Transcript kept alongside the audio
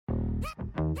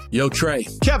Yo, Trey.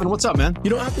 Kevin, what's up, man? You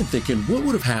know, I've been thinking, what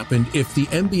would have happened if the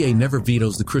NBA never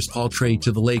vetoes the Chris Paul trade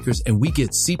to the Lakers and we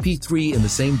get CP3 in the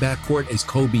same backcourt as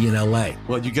Kobe in LA?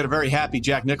 Well, you get a very happy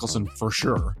Jack Nicholson for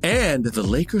sure. And the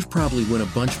Lakers probably win a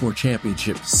bunch more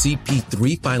championships.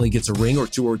 CP3 finally gets a ring or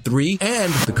two or three,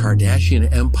 and the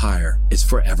Kardashian empire is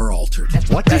forever altered.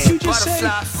 What did you just say?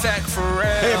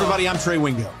 Hey, everybody, I'm Trey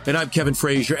Wingo. And I'm Kevin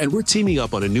Frazier, and we're teaming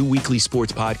up on a new weekly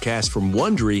sports podcast from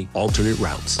Wondery, Alternate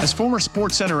Routes. As former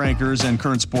Sports Center anchors and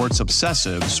current sports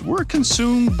obsessives, we're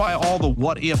consumed by all the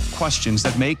what-if questions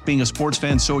that make being a sports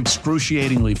fan so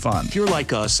excruciatingly fun. If you're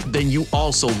like us, then you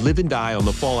also live and die on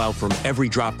the fallout from every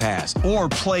drop pass. Or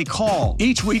play call.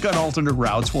 Each week on Alternate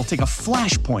Routes, we'll take a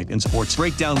flashpoint in sports,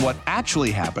 break down what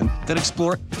actually happened, then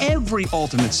explore every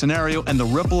alternate scenario and the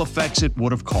ripple effects it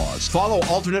would have caused. Follow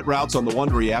Alternate Routes on the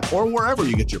Wondery app or wherever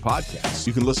you get your podcasts.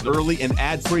 You can listen early and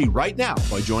ad-free right now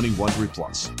by joining Wondery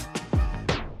Plus.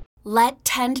 Let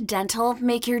Tend Dental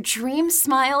make your dream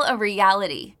smile a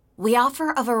reality. We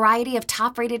offer a variety of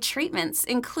top-rated treatments,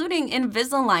 including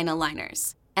Invisalign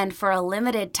aligners. And for a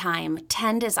limited time,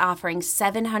 Tend is offering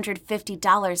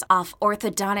 $750 off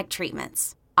orthodontic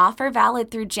treatments. Offer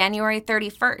valid through January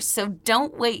 31st, so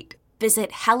don't wait. Visit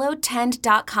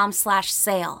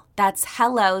hellotend.com/sale. That's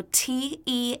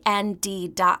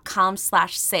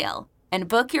hellotend.com/sale. And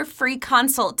book your free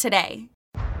consult today.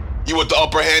 You want the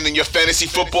upper hand in your fantasy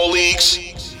football leagues?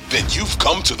 Then you've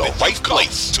come to the right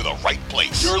place.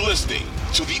 You're listening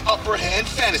to the Upper Hand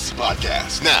Fantasy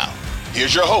Podcast. Now,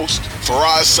 here's your host,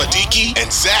 Faraz Siddiqui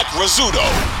and Zach Rizzuto.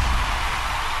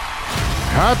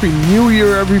 Happy New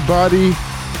Year, everybody.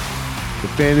 The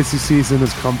fantasy season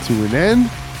has come to an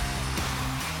end,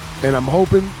 and I'm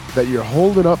hoping that you're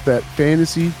holding up that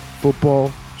fantasy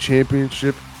football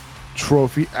championship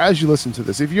trophy as you listen to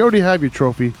this. If you already have your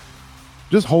trophy,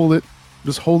 just hold it.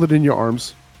 Just hold it in your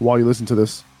arms while you listen to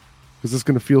this, because it's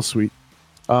going to feel sweet.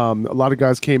 A lot of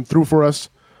guys came through for us.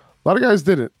 A lot of guys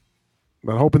didn't.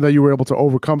 I'm hoping that you were able to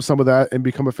overcome some of that and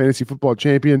become a fantasy football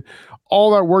champion.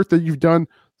 All that work that you've done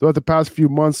throughout the past few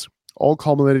months, all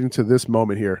culminating to this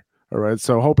moment here. All right.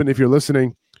 So hoping if you're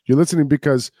listening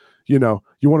because you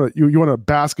want to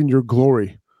bask in your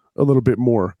glory a little bit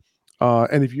more.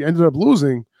 And if you ended up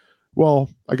losing, well,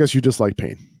 I guess you just like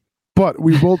pain. But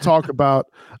we will talk about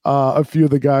a few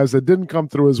of the guys that didn't come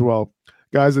through as well.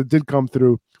 Guys that did come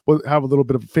through. We'll have a little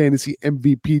bit of fantasy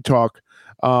MVP talk,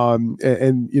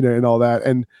 and all that.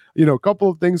 And a couple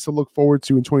of things to look forward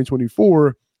to in 2024.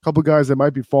 A couple of guys that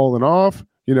might be falling off.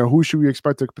 Who should we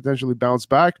expect to potentially bounce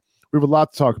back? We have a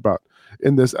lot to talk about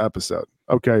in this episode.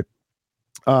 Okay.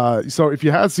 So if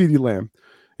you had CeeDee Lamb,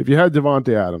 if you had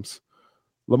Devontae Adams,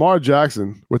 Lamar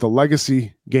Jackson with a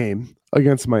legacy game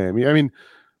against Miami. I mean,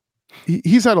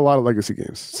 he's had a lot of legacy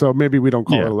games, so maybe we don't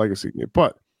call it a legacy game.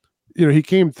 But he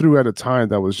came through at a time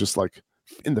that was just like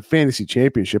in the fantasy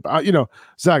championship.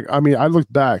 Zach. I mean, I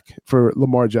looked back for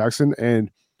Lamar Jackson, and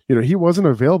he wasn't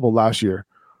available last year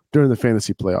during the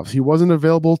fantasy playoffs. He wasn't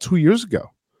available 2 years ago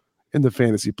in the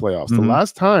fantasy playoffs. Mm-hmm. The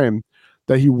last time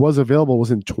that he was available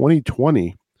was in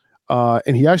 2020,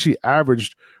 and he actually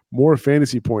averaged more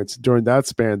fantasy points during that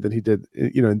span than he did,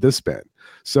 in this span.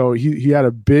 So he had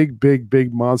a big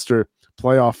monster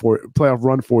playoff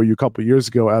run for you a couple of years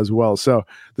ago as well. So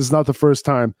this is not the first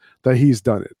time that he's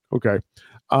done it. Okay.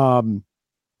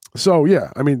 So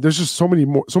yeah, I mean, there's just so many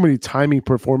timing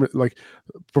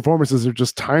performances are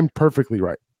just timed perfectly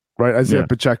right? Isaiah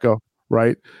Pacheco,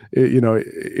 right?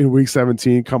 In week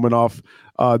 17, coming off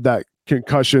that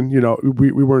concussion,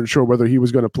 we weren't sure whether he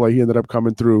was going to play. He ended up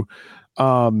coming through.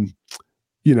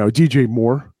 DJ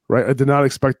Moore, right? I did not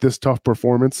expect this tough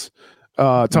performance,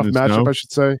 tough matchup, I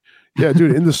should say. Yeah,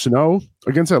 dude, in the snow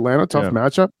against Atlanta, tough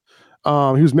matchup.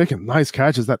 He was making nice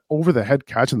catches. That over the head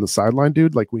catch on the sideline,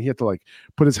 dude, like when he had to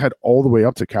put his head all the way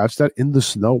up to catch that in the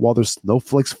snow while there's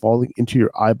snowflakes falling into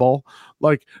your eyeball.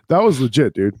 Like that was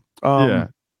legit, dude.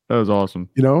 That was awesome.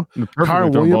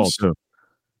 Kyron Williams,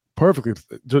 perfectly.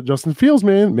 Justin Fields,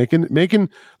 man, making.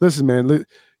 Listen, man,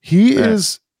 he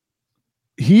is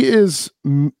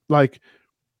like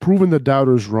proving the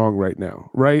doubters wrong right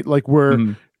now, right? Like where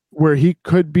he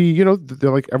could be,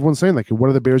 they're like everyone's saying, like, what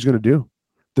are the Bears going to do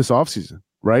this offseason,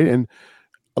 right? And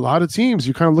a lot of teams,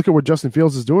 you kind of look at what Justin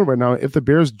Fields is doing right now. If the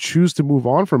Bears choose to move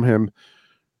on from him,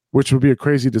 which would be a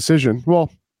crazy decision,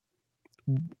 well,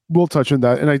 we'll touch on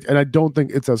that. And I don't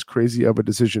think it's as crazy of a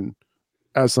decision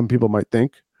as some people might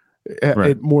think.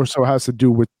 Right. It more so has to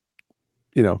do with,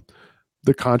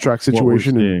 the contract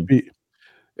situation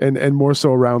and more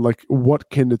so around like what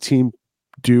can the team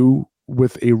do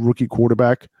with a rookie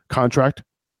quarterback contract.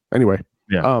 Anyway,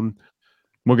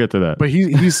 we'll get to that. But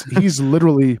he's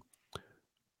literally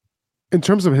in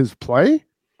terms of his play,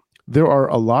 there are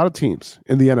a lot of teams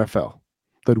in the NFL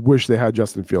that wish they had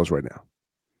Justin Fields right now.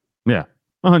 Yeah,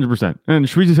 100%. And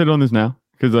should we just hit on this now?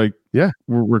 Because yeah,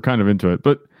 we're kind of into it.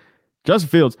 But Justin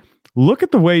Fields, look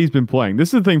at the way he's been playing.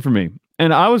 This is the thing for me.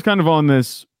 And I was kind of on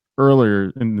this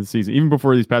earlier in the season, even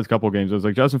before these past couple of games. I was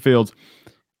like, Justin Fields,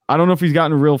 I don't know if he's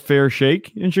gotten a real fair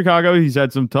shake in Chicago. He's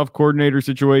had some tough coordinator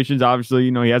situations. Obviously,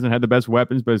 he hasn't had the best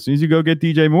weapons, but as soon as you go get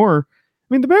DJ Moore,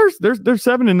 I mean, the Bears, they're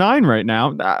 7-9 right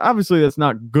now. Obviously, that's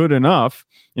not good enough.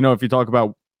 If you talk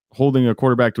about holding a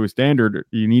quarterback to a standard,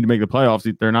 you need to make the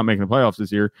playoffs. They're not making the playoffs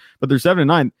this year, but they're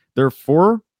 7-9.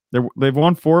 They've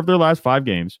won 4 of their last 5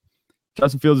 games.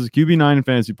 Justin Fields is QB9 in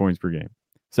fantasy points per game.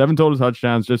 7 total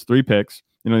touchdowns, just 3 picks.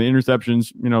 The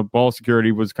interceptions, ball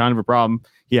security was kind of a problem.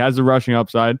 He has the rushing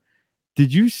upside.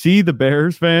 Did you see the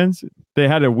Bears fans? They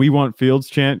had a "We Want Fields"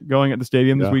 chant going at the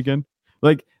stadium this weekend.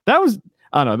 Like, that was,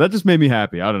 I don't know, that just made me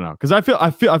happy. I don't know, because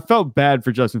I felt bad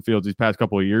for Justin Fields these past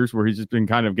couple of years, where he's just been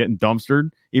kind of getting dumpstered,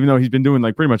 even though he's been doing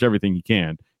like pretty much everything he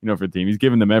can, for the team. He's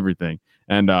giving them everything,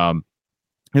 and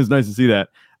it's nice to see that.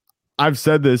 I've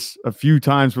said this a few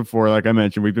times before. Like I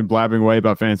mentioned, we've been blabbing away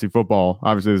about fantasy football,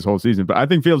 obviously, this whole season. But I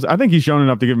think he's shown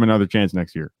enough to give him another chance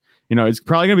next year. It's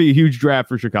probably going to be a huge draft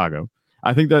for Chicago.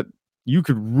 I think that you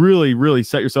could really, really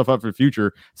set yourself up for the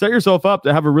future. Set yourself up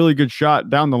to have a really good shot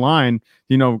down the line,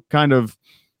 kind of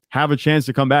have a chance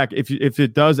to come back. If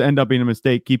it does end up being a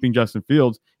mistake keeping Justin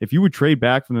Fields, if you would trade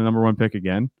back from the number 1 pick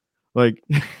again, like,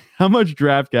 how much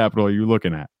draft capital are you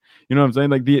looking at? You know what I'm saying?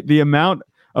 Like, the amount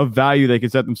of value they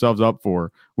could set themselves up for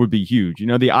would be huge.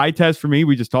 The eye test for me,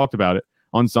 we just talked about it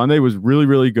on Sunday, was really,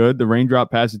 really good. The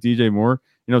raindrop pass to DJ Moore,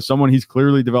 someone he's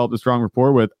clearly developed a strong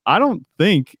rapport with. I don't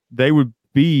think they would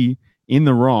be in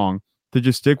the wrong to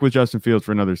just stick with Justin Fields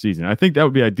for another season. I think that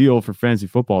would be ideal for fantasy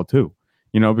football too,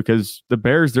 because the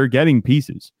Bears, they're getting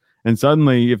pieces. And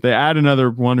suddenly, if they add another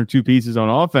 1 or 2 pieces on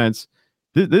offense,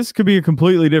 this could be a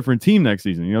completely different team next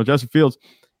season. Justin Fields,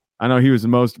 I know he was the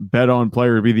most bet on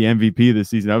player to be the MVP this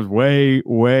season. That was way,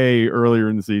 way earlier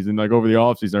in the season, like over the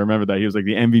offseason. I remember that he was like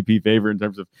the MVP favorite in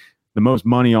terms of the most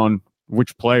money on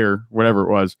which player, whatever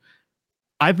it was.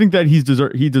 I think that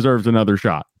he deserves another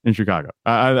shot in Chicago.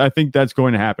 I think that's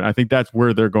going to happen. I think that's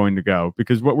where they're going to go,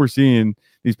 because what we're seeing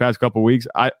these past couple of weeks,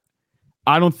 I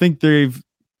don't think they've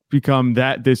become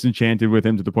that disenchanted with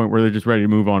him to the point where they're just ready to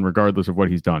move on regardless of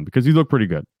what he's done, because he looked pretty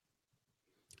good.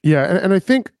 Yeah, and I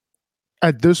think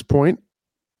at this point,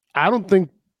 I don't think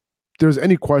there's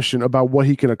any question about what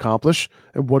he can accomplish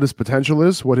and what his potential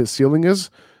is, what his ceiling is,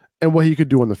 and what he could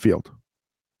do on the field.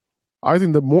 I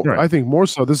think more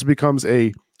so this becomes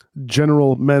a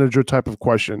general manager type of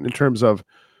question in terms of,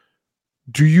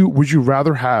 would you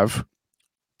rather have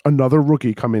another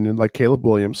rookie come in like Caleb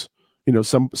Williams,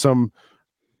 some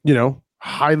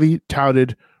highly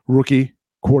touted rookie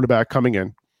quarterback coming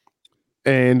in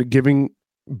and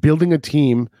building a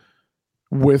team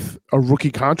with a rookie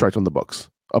contract on the books,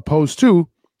 opposed to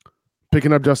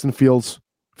picking up Justin Fields,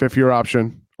 5th-year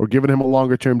option, or giving him a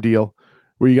longer-term deal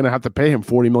where you're going to have to pay him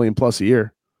 $40 million plus a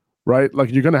year, right?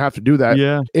 Like, you're going to have to do that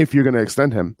if you're going to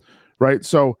extend him, right?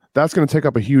 So that's going to take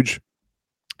up a huge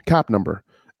cap number.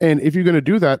 And if you're going to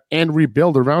do that and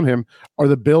rebuild around him, are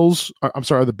the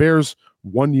Bears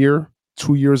 1 year,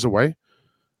 2 years away?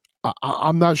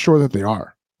 I'm not sure that they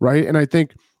are, right? And I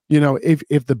think,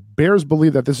 if the Bears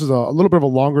believe that this is a little bit of a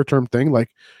longer term thing, like,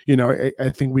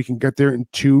 I think we can get there in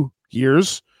 2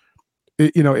 years,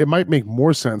 it might make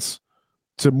more sense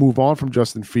to move on from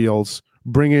Justin Fields,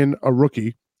 bring in a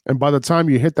rookie, and by the time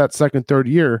you hit that 2nd, 3rd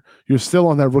year, you're still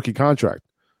on that rookie contract,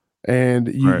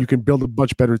 and you can build a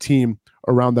much better team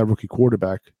around that rookie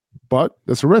quarterback. But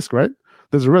there's a risk, right?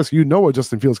 There's a risk. What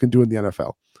Justin Fields can do in the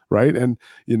NFL, right? And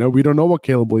we don't know what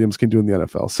Caleb Williams can do in the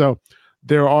NFL. So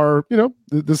there are,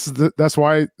 that's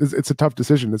why it's a tough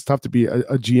decision. It's tough to be a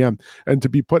GM and to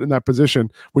be put in that position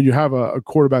when you have a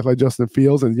quarterback like Justin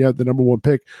Fields and you have the number 1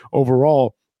 pick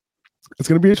overall. It's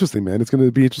going to be interesting, man. It's going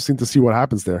to be interesting to see what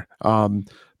happens there.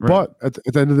 But at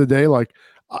the end of the day, like,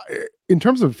 in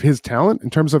terms of his talent, in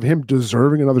terms of him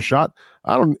deserving another shot,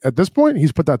 at this point,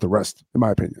 he's put that to rest, in my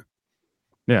opinion.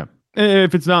 Yeah.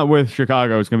 If it's not with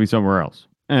Chicago, it's going to be somewhere else.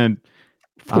 And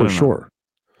for sure.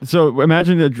 So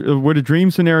imagine what a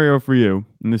dream scenario for you,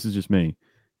 and this is just me.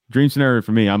 Dream scenario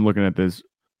for me, I'm looking at this.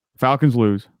 Falcons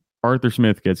lose. Arthur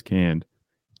Smith gets canned.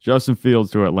 Justin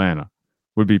Fields to Atlanta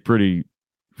would be pretty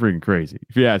freaking crazy,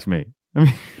 if you ask me. I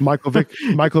mean, Michael Vick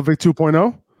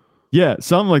 2.0? Yeah,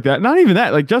 something like that. Not even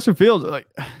that. Like, Justin Fields, like,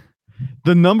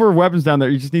 the number of weapons down there,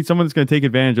 you just need someone that's going to take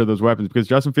advantage of those weapons, because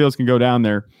Justin Fields can go down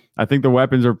there. I think the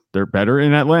weapons they're better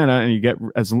in Atlanta, and you get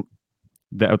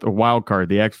the wild card,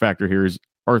 the X factor here is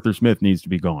Arthur Smith needs to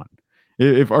be gone.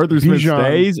 If Arthur Smith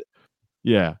stays,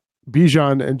 yeah.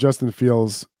 Bijan and Justin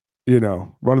Fields,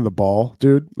 running the ball,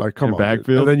 dude. Like, come on.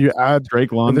 Backfield. And then you add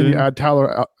Drake London. And then you add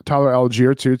Tyler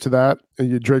Algier to that, and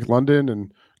you Drake London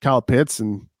and Kyle Pitts,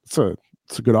 and it's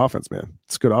a good offense, man.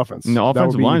 It's a good offense. And the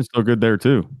offensive line's still good there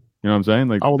too. You know what I'm saying?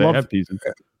 Like, they have pieces.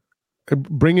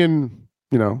 Bring in,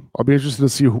 I'll be interested to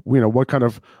see what kind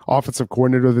of offensive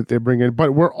coordinator that they bring in.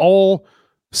 But we're all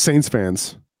Saints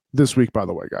fans this week, by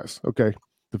the way, guys. Okay,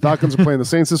 the Falcons are playing the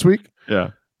Saints this week.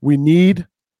 Yeah, we need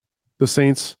the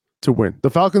Saints to win. The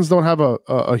Falcons don't have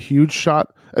a huge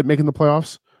shot at making the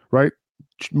playoffs, right?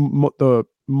 The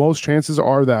most chances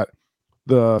are that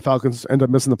the Falcons end up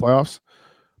missing the playoffs.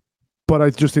 But I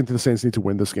just think that the Saints need to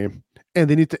win this game, and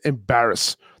they need to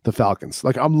embarrass the Falcons.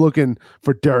 Like, I'm looking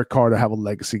for Derek Carr to have a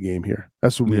legacy game here.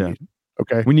 That's what we need.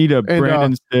 Okay, we need a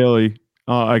Brandon Staley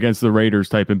against the Raiders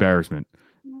type embarrassment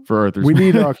for Arthur. We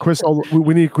need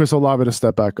we need Chris Olave to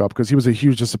step back up because he was a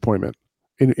huge disappointment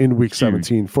in Week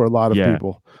 17 for a lot of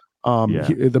people.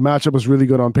 The matchup was really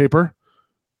good on paper,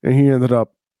 and he ended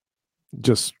up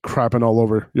just crapping all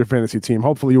over your fantasy team.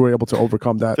 Hopefully, you were able to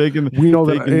overcome that. We know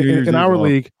that in our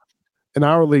league. In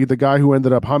our league, the guy who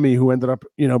ended up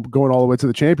going all the way to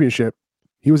the championship,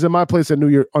 he was in my place on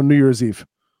New Year's Eve.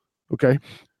 Okay,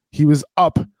 he was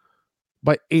up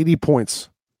by 80 points.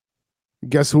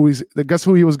 Guess who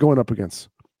he was going up against?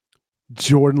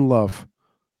 Jordan Love,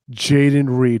 Jaden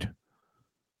Reed.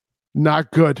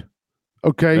 Not good.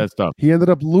 Okay, that's tough. He ended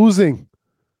up losing.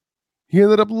 He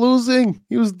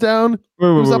was down. He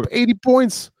was up 80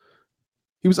 points.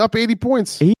 He was up 80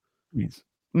 points. 80 points?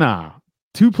 Nah.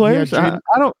 Two players? I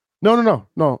don't.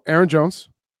 No. Aaron Jones,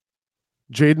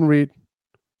 Jaden Reed,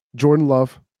 Jordan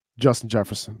Love, Justin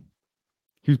Jefferson.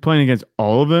 He was playing against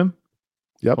all of them?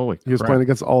 Yep. Holy he was crap. playing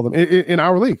against all of them in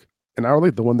our league.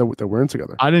 The one that we're in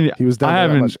together. He was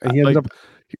down that much. And he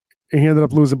ended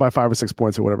up losing by 5 or 6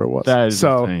 points or whatever it was. That is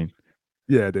insane.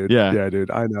 Yeah, dude. Yeah, dude.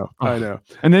 I know.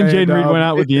 And then Jaden Reed went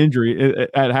out with the injury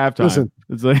at halftime. Listen,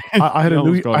 it's like I had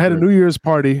a New Year's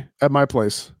party at my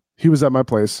place. He was at my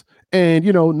place. And,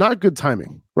 not good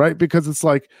timing, right? Because it's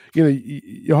like,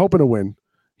 you're hoping to win.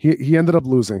 He ended up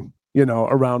losing,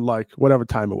 around like whatever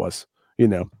time it was,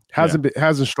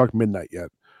 hasn't struck midnight yet.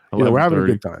 We're having a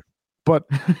good time. But,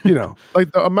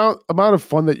 like the amount of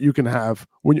fun that you can have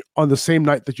when you're on the same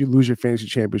night that you lose your fantasy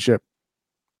championship,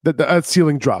 that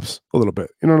ceiling drops a little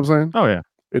bit. You know what I'm saying? Oh, yeah.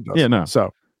 It does. Yeah, no.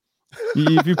 So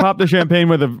if you pop the champagne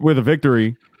with a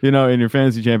victory, in your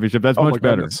fantasy championship, that's much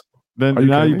better. Then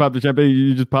now you pop the champagne,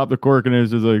 you just pop the cork, and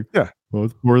it's just like, well,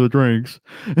 let's pour the drinks.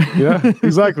 Yeah,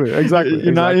 exactly.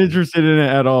 You're not interested in it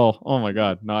at all. Oh my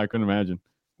god, no, I couldn't imagine.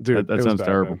 Dude, that sounds bad,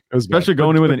 terrible. Especially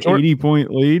going in with an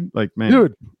 80-point lead, like, man,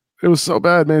 dude, it was so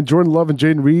bad, man. Jordan Love and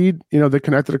Jaden Reed, they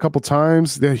connected a couple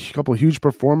times. They had a couple of huge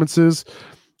performances.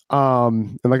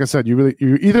 And like I said, you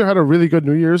either had a really good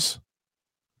New Year's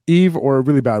Eve or a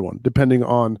really bad one, depending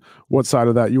on what side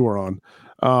of that you were on.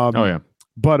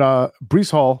 But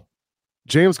Breece Hall,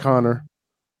 James Conner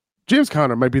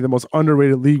might be the most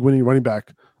underrated league-winning running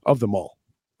back of them all.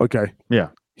 Okay, yeah,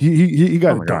 he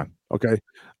got it done. Okay,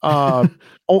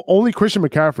 only Christian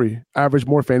McCaffrey averaged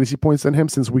more fantasy points than him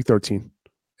since week 13,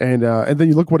 and then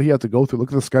you look what he had to go through.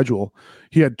 Look at the schedule.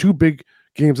 He had 2 big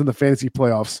games in the fantasy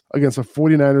playoffs against the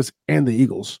 49ers and the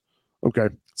Eagles. Okay,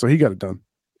 so he got it done.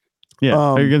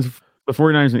 Yeah, against the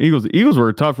 49ers and Eagles. The Eagles were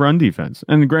a tough run defense,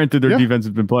 and granted, their defense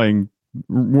has been playing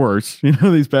worse,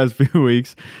 these past few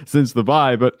weeks since the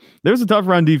bye, but there's a tough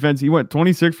run defense. He went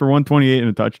 26 for 128 and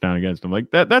a touchdown against them.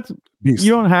 Like that's beast.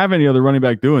 You don't have any other running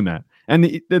back doing that. And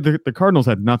the Cardinals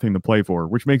had nothing to play for,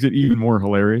 which makes it even more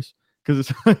hilarious because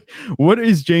it's like, what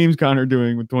is James Conner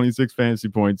doing with 26 fantasy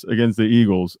points against the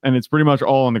Eagles? And it's pretty much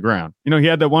all on the ground. He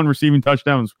had that one receiving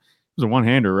touchdown. It was a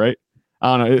one-hander, right?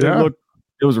 I don't know.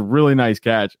 It was a really nice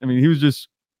catch. I mean, he was just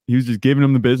giving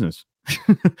them the business.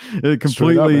 It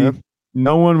completely. Up,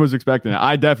 no one was expecting that.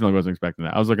 I definitely wasn't expecting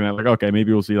that. I was looking at like, okay,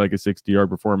 maybe we'll see like a 60-yard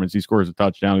performance. He scores a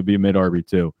touchdown. It'd be a mid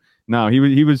RB2. No,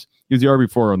 he was the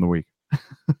RB4 on the week.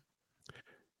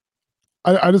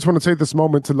 I just want to take this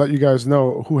moment to let you guys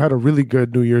know who had a really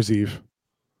good New Year's Eve.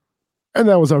 And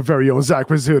that was our very own Zach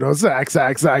Rizzuto.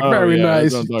 Zach. Oh, very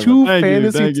nice. 2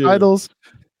 fantasy titles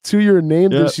to your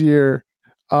name this year.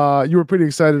 You were pretty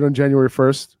excited on January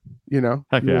 1st.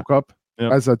 Woke up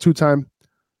as a 2-time.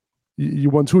 You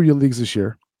won 2 of your leagues this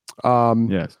year.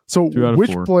 Yes. So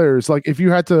which players, like if you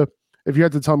had to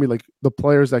tell me like the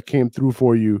players that came through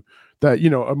for you that,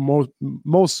 are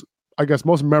most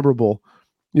memorable,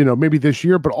 maybe this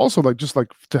year, but also like just like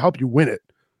to help you win it.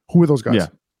 Who are those guys? Yeah.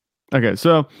 Okay.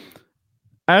 So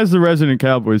As the resident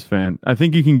Cowboys fan, I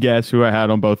think you can guess who I had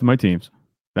on both of my teams.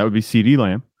 That would be CeeDee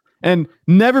Lamb. And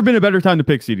never been a better time to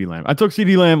pick CeeDee Lamb. I took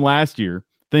CeeDee Lamb last year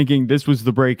thinking this was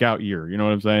the breakout year. You know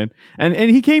what I'm saying? And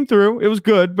he came through. It was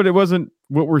good, but it wasn't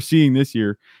what we're seeing this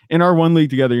year. In our one league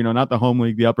together, you know, not the home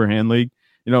league, the upper hand league,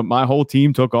 you know, my whole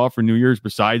team took off for New Year's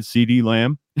besides CeeDee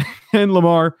Lamb. And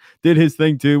Lamar did his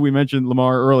thing too. We mentioned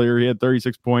Lamar earlier. He had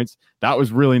 36 points. That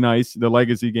was really nice, the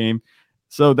legacy game.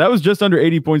 So that was just under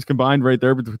 80 points combined right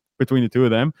there between the two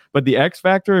of them. But the X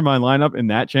factor in my lineup in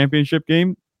that championship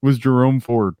game was Jerome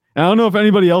Ford. And I don't know if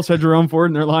anybody else had Jerome Ford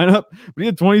in their lineup, but he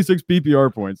had 26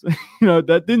 PPR points. You know,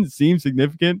 that didn't seem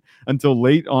significant until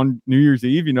late on New Year's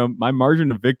Eve. You know, my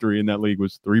margin of victory in that league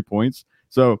was 3 points.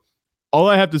 So all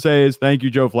I have to say is thank you,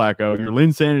 Joe Flacco. Your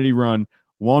Linsanity run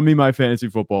won me my fantasy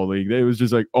football league. It was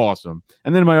just like awesome.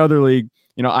 And then in my other league,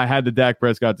 you know, I had the Dak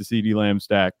Prescott to CeeDee Lamb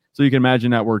stack. So you can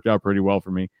imagine that worked out pretty well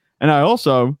for me. And I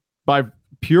also,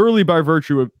 purely by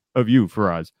virtue of you,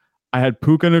 Faraz, I had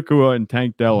Puka Nacua and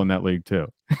Tank Dell in that league too.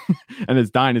 And it's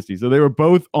Dynasty. So they were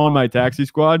both on my taxi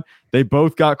squad. They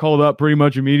both got called up pretty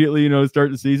much immediately, you know, to start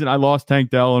the season. I lost Tank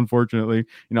Dell, unfortunately.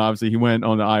 You know, obviously he went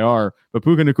on the IR, but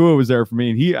Puka Nacua was there for me.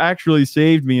 And he actually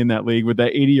saved me in that league with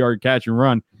that 80-yard catch and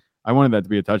run. I wanted that to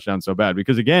be a touchdown so bad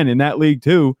because, again, in that league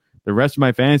too, the rest of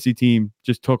my fantasy team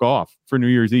just took off for New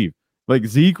Year's Eve. Like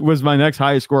Zeke was my next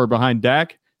highest scorer behind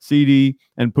Dak, CD,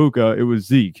 and Puka. It was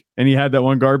Zeke. And he had that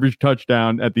one garbage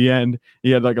touchdown at the end.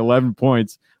 He had like 11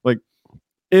 points. Like,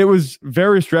 it was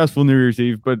very stressful New Year's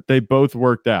Eve, but they both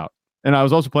worked out. And I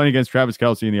was also playing against Travis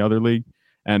Kelce in the other league,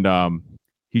 and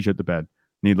he shit the bed,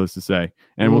 needless to say.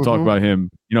 And we'll talk about him,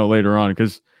 you know, later on,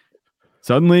 because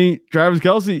suddenly Travis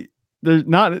Kelce, there's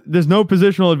no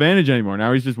positional advantage anymore.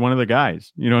 Now he's just one of the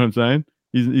guys. You know what I'm saying?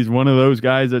 He's one of those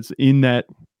guys that's in that.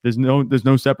 There's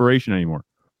no separation anymore.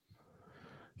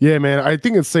 Yeah, man. I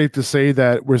think it's safe to say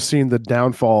that we're seeing the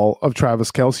downfall of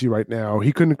Travis Kelce right now.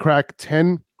 He couldn't crack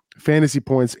 10 fantasy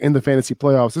points in the fantasy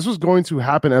playoffs. This was going to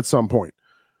happen at some point.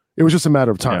 It was just a matter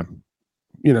of time.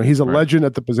 Yeah. You know, he's a legend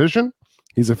at the position.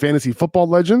 He's a fantasy football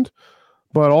legend,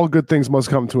 but all good things must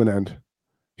come to an end.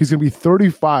 He's going to be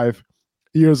 35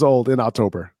 years old in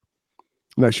October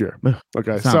next year.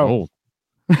 Okay, so old.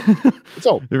 It's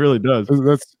old. It really does.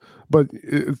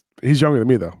 He's younger than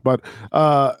me though. But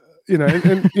you know,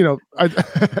 and you know,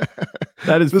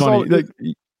 that is funny. Like,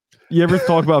 you ever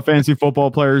talk about fantasy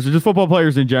football players or just football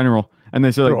players in general, and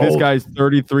they say like this guy's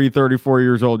 33, 34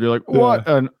 years old. You're like, what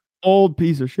an old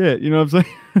piece of shit. You know what I'm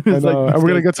saying? And we're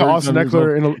gonna get to Austin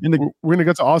Eckler we're gonna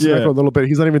get to Austin Eckler a little bit.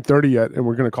 He's not even 30 yet, and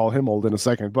we're gonna call him old in a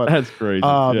second. But that's crazy.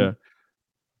 Yeah.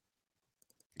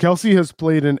 Kelce has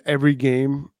played in every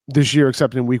game this year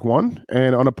except in week 1,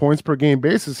 and on a points per game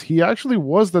basis, he actually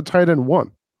was the tight end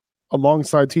 1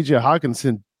 alongside TJ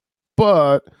Hawkinson,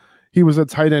 but he was a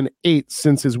tight end 8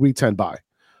 since his week 10 bye.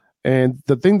 And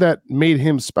the thing that made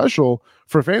him special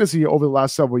for fantasy over the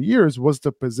last several years was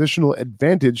the positional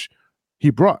advantage he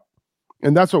brought.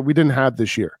 And that's what we didn't have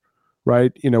this year,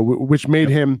 right? You know, which made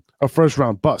him a first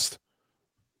round bust.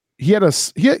 He had a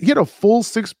full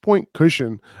 6-point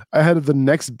cushion ahead of the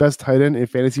next best tight end in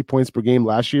fantasy points per game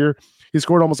last year. He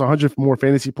scored almost 100 more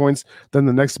fantasy points than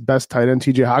the next best tight end,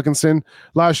 TJ Hawkinson,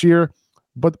 last year.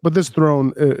 But this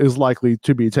throne is likely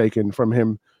to be taken from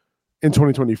him in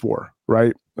 2024,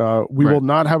 right? We will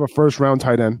not have a first-round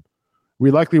tight end.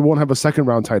 We likely won't have a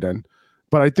second-round tight end.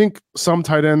 But I think some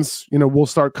tight ends, you know, will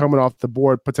start coming off the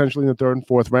board potentially in the 3rd and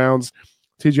 4th rounds.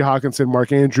 TJ Hawkinson,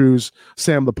 Mark Andrews,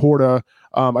 Sam Laporta.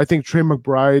 I think Trey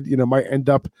McBride, you know, might end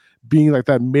up being like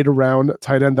that mid-round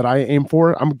tight end that I aim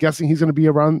for. I'm guessing he's going to be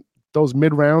around those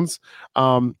mid-rounds.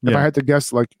 If I had to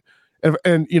guess, like,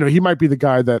 and you know, he might be the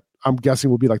guy that I'm guessing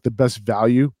will be like the best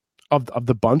value of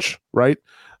the bunch, right?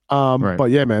 But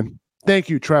yeah, man, thank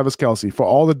you, Travis Kelce, for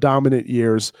all the dominant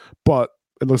years. But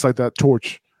it looks like that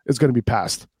torch is going to be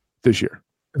passed this year.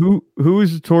 Who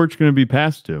is the torch going to be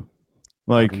passed to?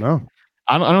 Like,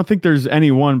 I don't think there's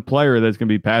any one player that's going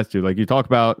to be passed to. Like you talk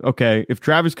about, okay, if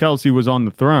Travis Kelce was on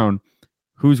the throne,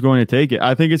 who's going to take it?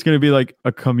 I think it's going to be like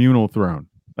a communal throne.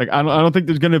 Like I don't think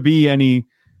there's going to be any,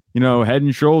 you know, head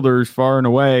and shoulders far and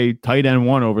away tight end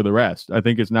 1 over the rest. I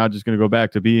think it's now just going to go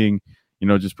back to being, you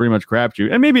know, just pretty much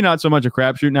crapshoot, and maybe not so much a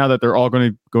crapshoot now that they're all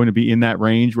going to be in that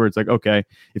range where it's like, okay,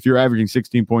 if you're averaging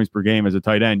 16 points per game as a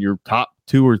tight end, you're top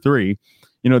 2 or 3.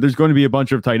 You know, there's going to be a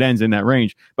bunch of tight ends in that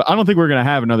range, but I don't think we're going to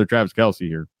have another Travis Kelce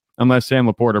here unless Sam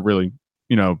Laporta really,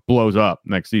 you know, blows up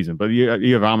next season. But you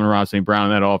have Amon-Ra St.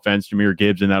 Brown in that offense, Jahmyr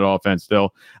Gibbs in that offense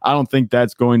still. I don't think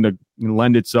that's going to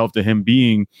lend itself to him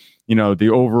being, you know, the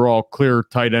overall clear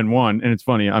tight end 1. And it's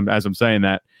funny, as I'm saying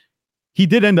that, he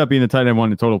did end up being the tight end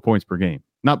 1 in total points per game.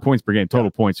 not points per game,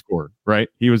 total points scored, right?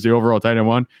 He was the overall tight end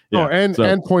 1. Yeah.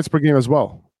 And points per game as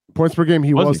well. Points per game,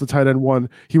 he was the tight end 1.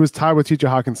 He was tied with TJ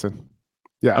Hawkinson.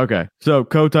 Yeah. Okay. So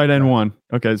co-tight end 1.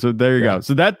 Okay. So there you go.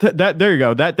 So that there you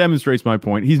go. That demonstrates my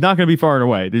point. He's not going to be far and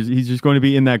away. He's just going to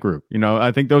be in that group. You know,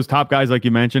 I think those top guys, like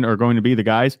you mentioned, are going to be the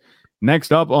guys.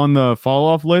 Next up on the fall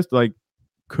off list, like,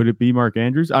 could it be Mark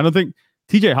Andrews? I don't think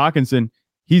TJ Hawkinson,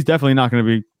 he's definitely not going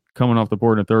to be coming off the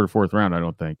board in the 3rd or 4th round, I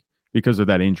don't think, because of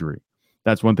that injury.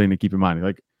 That's one thing to keep in mind.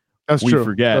 Like, that's we true.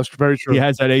 Forget that's very true. He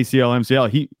has that ACL, MCL.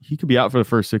 He could be out for the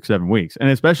first 6-7 weeks. And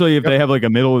especially if they have like a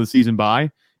middle of the season bye,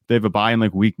 if they have a bye in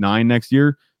like week 9 next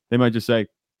year, they might just say,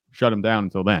 shut him down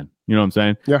until then. You know what I'm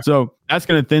saying? Yeah. So that's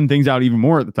going to thin things out even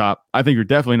more at the top. I think you're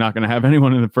definitely not going to have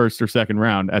anyone in the 1st or 2nd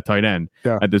round at tight end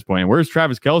at this point. And where's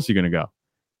Travis Kelce going to go?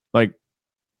 Like,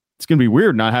 it's going to be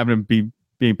weird not having him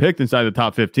being picked inside the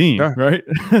top 15, right?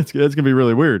 That's going to be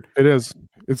really weird. It is.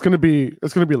 It's going to be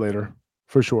later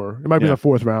for sure. It might be the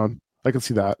 4th round. I can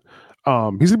see that. He's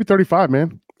going to be 35,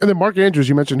 man. And then Mark Andrews,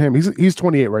 you mentioned him. He's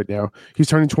 28 right now. He's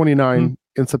turning 29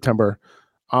 in September.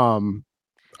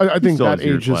 I think that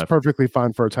age is perfectly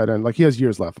fine for a tight end. Like, he has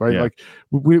years left, right? Yeah. Like,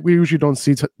 we usually don't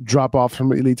see drop off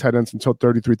from elite tight ends until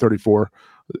 33, 34,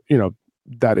 you know,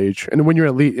 that age. And when you're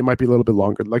elite, it might be a little bit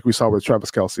longer, like we saw with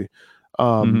Travis Kelce.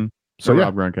 So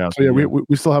Rob Gronkowski. So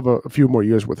we still have a few more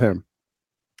years with him.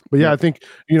 But I think,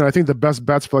 you know, I think the best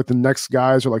bets for like the next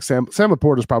guys are like Sam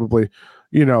Laporta is probably,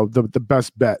 you know, the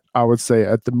best bet, I would say,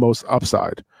 at the most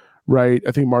upside, right?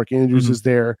 I think Mark Andrews is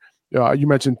there. You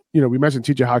mentioned, you know, we mentioned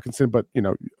TJ Hawkinson, but, you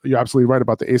know, you're absolutely right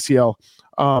about the ACL.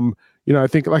 You know, I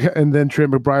think like, and then Trey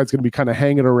McBride's going to be kind of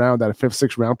hanging around that 5th,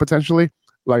 6th round potentially.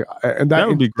 Like, and that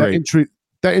would be great.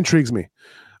 That intrigues me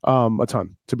a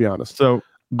ton, to be honest. So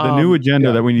the new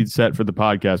agenda that we need set for the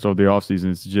podcast over the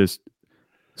offseason is to just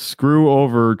screw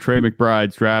over Trey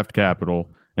McBride's draft capital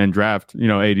and draft, you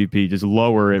know, ADP, just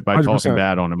lower it by 100%. Talking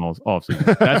bad on him all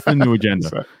offseason. That's the new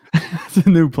agenda. That's the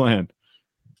new plan.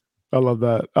 I love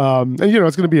that. And, you know,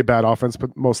 it's going to be a bad offense,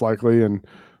 but most likely. And,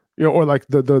 you know, or like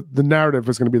the narrative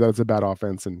is going to be that it's a bad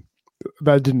offense. And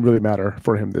that didn't really matter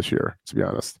for him this year, to be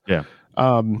honest. Yeah.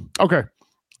 Okay.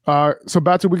 So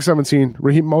back to week 17,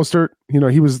 Raheem Mostert, you know,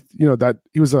 he was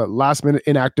a last minute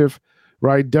inactive,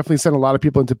 right? Definitely sent a lot of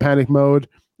people into panic mode.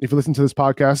 If you listen to this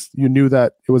podcast, you knew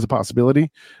that it was a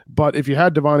possibility. But if you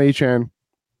had Devon Achane,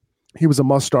 he was a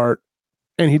must start,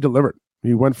 and he delivered.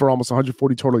 He went for almost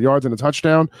 140 total yards and a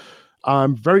touchdown.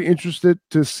 I'm very interested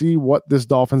to see what this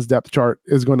Dolphins depth chart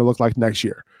is going to look like next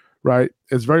year, right?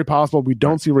 It's very possible we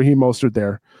don't see Raheem Mostert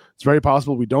there. It's very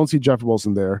possible we don't see Jeff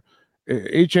Wilson there.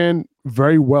 Achane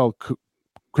very well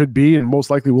could be, and most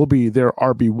likely will be, their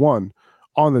RB1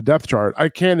 on the depth chart. I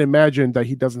can't imagine that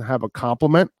he doesn't have a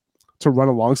complement to run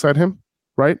alongside him,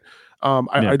 right?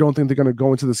 I don't think they're going to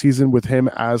go into the season with him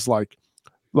as like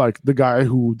the guy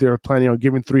who they're planning on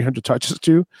giving 300 touches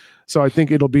to. So I think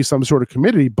it'll be some sort of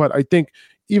committee. But I think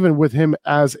even with him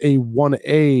as a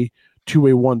 1A to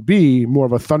a 1B, more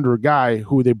of a Thunder guy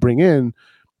who they bring in,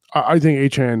 I think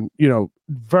Achane, you know,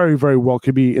 very, very well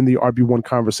could be in the RB1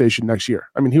 conversation next year.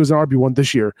 I mean, he was an RB1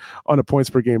 this year on a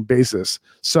points per game basis.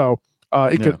 So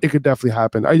it could definitely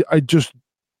happen. I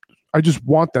just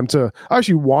want them to, I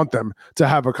actually want them to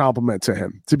have a compliment to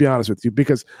him, to be honest with you,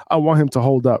 because I want him to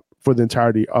hold up for the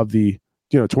entirety of the,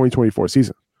 you know, 2024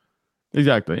 season.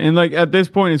 Exactly. And like at this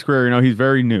point in his career, you know, he's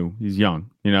very new, he's young,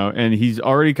 you know, and he's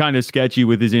already kind of sketchy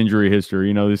with his injury history.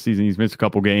 You know, this season he's missed a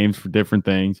couple games for different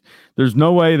things. There's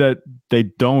no way that they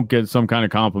don't get some kind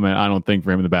of compliment, I don't think,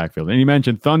 for him in the backfield. And you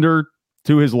mentioned Thunder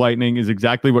to his Lightning is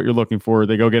exactly what you're looking for.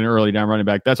 They go get an early down running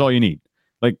back. That's all you need.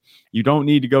 Like, you don't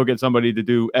need to go get somebody to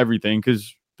do everything,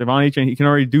 because Devon Achane, he can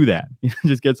already do that. You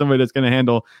just get somebody that's going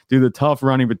to do the tough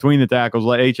running between the tackles,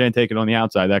 let Achane take it on the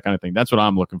outside, that kind of thing. That's what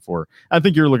I'm looking for. I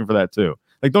think you're looking for that too.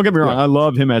 Like, don't get me wrong, I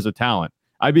love him as a talent.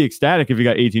 I'd be ecstatic if he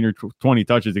got 18 or 20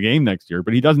 touches a game next year,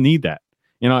 but he doesn't need that.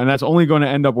 You know, and that's only going to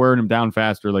end up wearing him down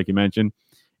faster, like you mentioned.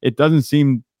 It doesn't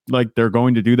seem like they're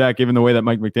going to do that, given the way that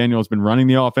Mike McDaniel has been running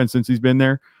the offense since he's been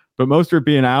there. But Mostert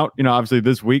being out, you know, obviously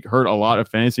this week hurt a lot of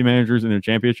fantasy managers in their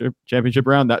championship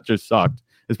round. That just sucked,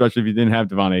 especially if you didn't have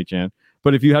Devon Achane.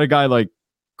 But if you had a guy like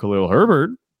Khalil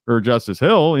Herbert or Justice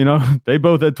Hill, you know, they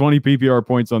both had 20 PPR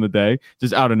points on the day,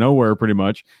 just out of nowhere, pretty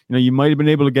much. You know, you might have been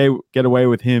able to get away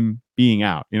with him being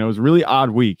out. You know, it was a really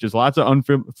odd week. Just lots of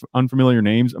unfamiliar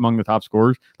names among the top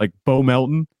scorers, like Bo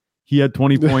Melton. He had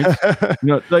 20 points. You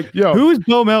know, like, who is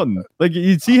Bo Melton? Like,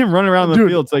 you'd see him run around the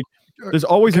field. It's like, there's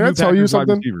always a new Packers wide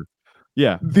receiver.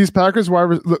 Yeah. These Packers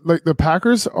like the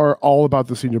Packers are all about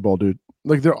the Senior Bowl, dude.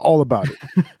 Like, they're all about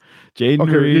it. Jaden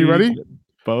okay, Reed, are you ready?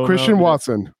 Bo Christian Melton.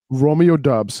 Watson, Romeo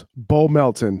Doubs, Bo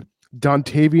Melton,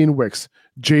 Dontavian Wicks,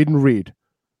 Jaden Reed.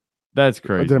 That's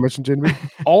crazy. Did I mention Jaden Reed?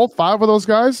 All 5 of those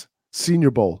guys,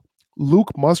 Senior Bowl.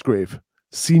 Luke Musgrave,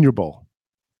 Senior Bowl.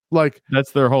 Like,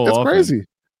 that's their whole that's offense. crazy.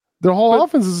 Their whole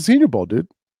offense is a Senior Bowl, dude.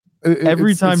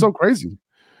 Every time, it's so crazy.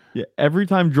 Yeah, every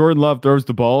time Jordan Love throws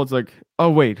the ball, it's like, oh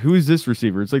wait, who is this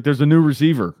receiver? It's like there's a new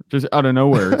receiver just out of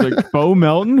nowhere. It's like Bo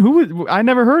Melton. I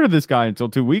never heard of this guy until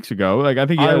 2 weeks ago. Like I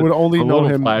think I would only know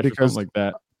him because like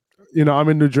that. You know, I'm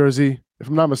in New Jersey. If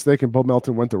I'm not mistaken, Bo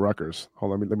Melton went to Rutgers.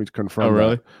 Hold on, let me confirm. Oh,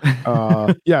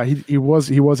 really? Yeah, he was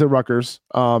at Rutgers.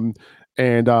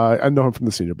 And I know him from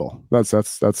the Senior Bowl. That's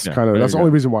kind of that's the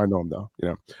only reason why I know him, though.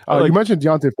 You know, you mentioned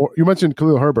you mentioned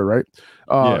Khalil Herbert, right?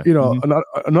 You know,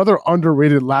 another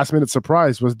underrated last minute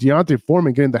surprise was D'Onta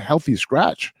Foreman getting the healthy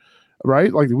scratch,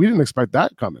 right? Like we didn't expect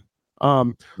that coming.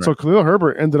 So Khalil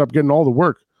Herbert ended up getting all the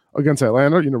work against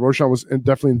Atlanta. You know, Roschon was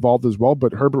definitely involved as well,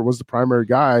 but Herbert was the primary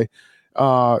guy.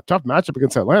 Tough matchup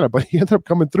against Atlanta, but he ended up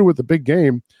coming through with the big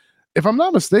game. If I'm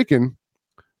not mistaken,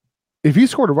 if he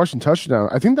scored a rushing touchdown,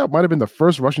 I think that might have been the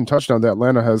first rushing touchdown that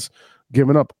Atlanta has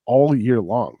given up all year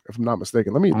long, if I'm not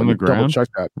mistaken. Let me double check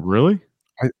that. Really?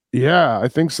 I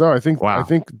think so. I think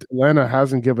Atlanta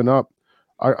hasn't given up.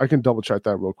 I can double check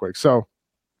that real quick. So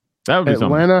that would be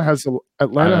Atlanta has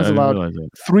allowed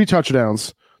 3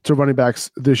 touchdowns to running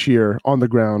backs this year on the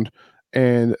ground,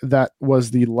 and that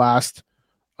was the last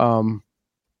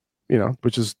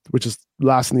which is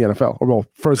last in the NFL, or well,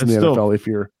 first in the NFL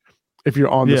if you're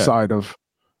on the side of,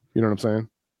 you know what I'm saying?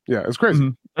 Yeah, it's crazy. Mm-hmm.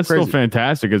 That's crazy. Still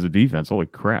fantastic as a defense. Holy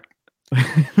crap.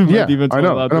 Yeah, I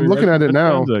know. And I'm looking at it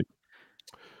now.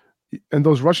 And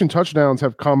those rushing touchdowns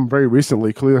have come very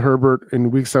recently. Khalil Herbert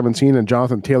in week 17 and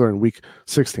Jonathan Taylor in week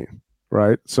 16,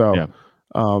 right? So,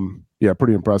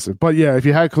 pretty impressive. But yeah, if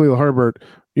you had Khalil Herbert,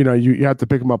 you know, you had to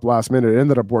pick him up last minute. It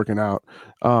ended up working out.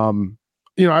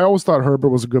 You know, I always thought Herbert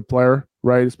was a good player,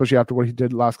 right? Especially after what he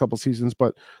did the last couple of seasons,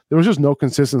 but there was just no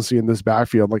consistency in this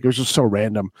backfield. Like it was just so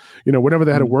random. You know, whenever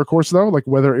they had a workhorse though, like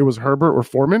whether it was Herbert or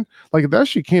Foreman, like that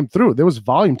actually came through. There was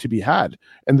volume to be had,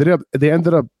 and they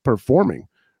ended up performing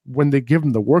when they give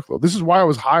them the workload. This is why I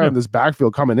was high on this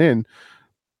backfield coming in,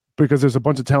 because there's a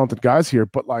bunch of talented guys here,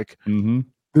 but like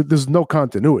there's no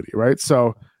continuity, right?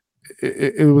 So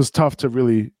it was tough to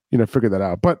really, you know, figure that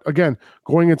out. But again,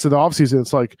 going into the offseason,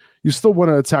 it's like you still want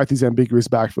to attack these ambiguous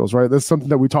backfields, right? That's something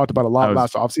that we talked about a lot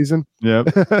last offseason. Yeah.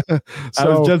 So,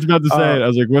 I was just about to say it. I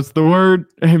was like, what's the word?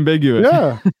 Ambiguous.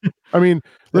 Yeah. I mean,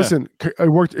 listen, it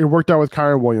worked out with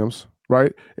Kyren Williams,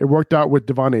 right? It worked out with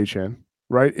Devon Achane,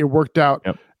 right? It worked out.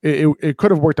 Yep. It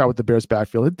could have worked out with the Bears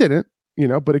backfield. It didn't, you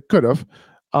know, but it could have.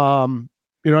 You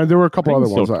know, and there were a couple other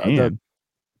ones.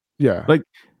 Like,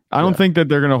 I don't think that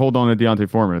they're going to hold on to D'Onta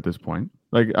Foreman at this point.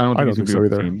 Like, I don't think he's going to be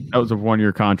with the team. That was a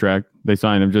 1-year contract. They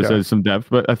signed him just as some depth,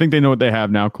 but I think they know what they have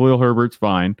now. Khalil Herbert's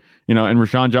fine, you know, and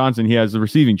Rashawn Johnson, he has the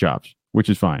receiving chops, which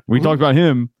is fine. We talked about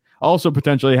him also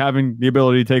potentially having the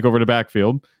ability to take over the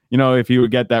backfield. You know, if he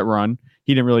would get that run,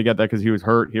 he didn't really get that because he was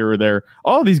hurt here or there.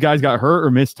 All of these guys got hurt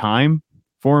or missed time.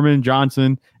 Foreman,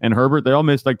 Johnson, and Herbert, they all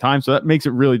missed like time. So that makes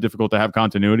it really difficult to have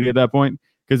continuity at that point.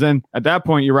 Because then at that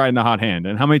point, you're riding the hot hand.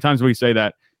 And how many times do we say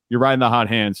that? You're riding the hot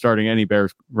hand starting any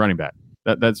Bears running back.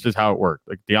 That's just how it worked.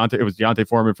 Like it was D'Onta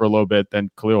Foreman for a little bit.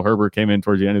 Then Khalil Herbert came in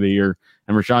towards the end of the year,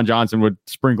 and Rashawn Johnson would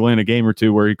sprinkle in a game or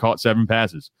two where he caught 7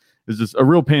 passes. It's just a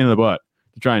real pain in the butt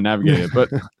to try and navigate it. But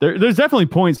there's definitely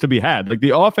points to be had. Like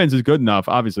the offense is good enough.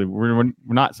 Obviously, we're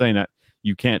not saying that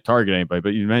you can't target anybody,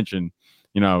 but you mentioned,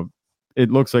 you know,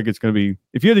 it looks like it's going to be.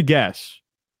 If you had to guess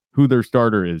who their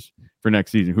starter is for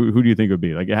next season, who do you think it would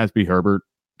be? Like it has to be Herbert.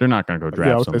 They're not going to go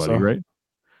draft somebody, right?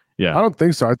 Yeah, I don't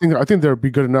think so. I think they'd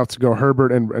be good enough to go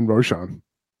Herbert and Roschon.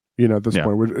 You know, at this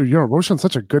point, you know, Roschon's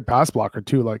such a good pass blocker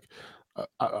too. Like,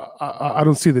 I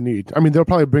don't see the need. I mean, they'll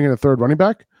probably bring in a third running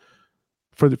back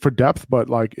for depth, but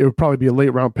like it would probably be a late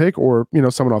round pick or, you know,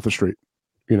 someone off the street.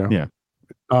 You know,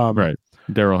 right.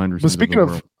 Darrell Henderson.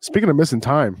 But speaking of missing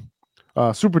time,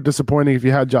 super disappointing. If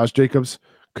you had Josh Jacobs,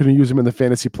 couldn't use him in the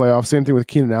fantasy playoff. Same thing with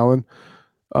Keenan Allen.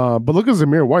 But look at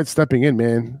Zamir White stepping in,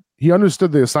 man. He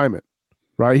understood the assignment.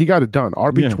 Right, he got it done.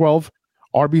 RB12,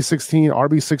 RB16,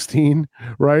 RB16.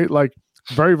 Right, like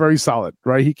very, very solid.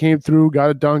 Right, he came through, got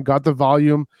it done, got the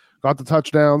volume, got the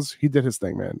touchdowns. He did his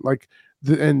thing, man. Like,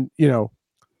 and you know,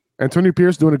 Antonio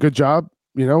Pierce doing a good job.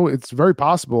 You know, it's very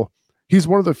possible he's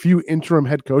one of the few interim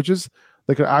head coaches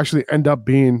that could actually end up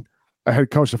being a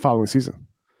head coach the following season.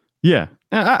 Yeah,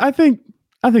 I think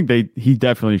he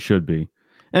definitely should be.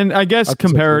 And I guess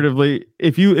comparatively,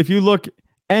 if you look.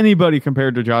 Anybody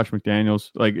compared to Josh McDaniels,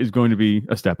 like, is going to be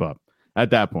a step up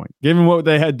at that point, given what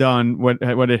they had done, what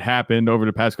had happened over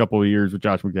the past couple of years with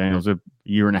Josh McDaniels, a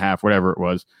year and a half, whatever it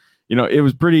was. it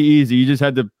was pretty easy. You just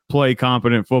had to play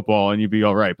competent football and you'd be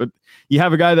all right. But you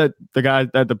have a guy that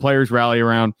the players rally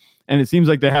around, and it seems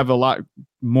like they have a lot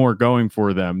more going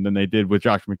for them than they did with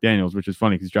Josh McDaniels, which is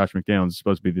funny because Josh McDaniels is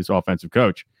supposed to be this offensive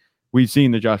coach. We've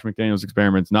seen the Josh McDaniels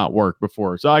experiments not work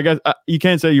before. So I guess you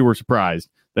can't say you were surprised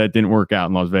that it didn't work out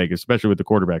in Las Vegas, especially with the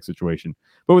quarterback situation.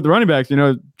 But with the running backs,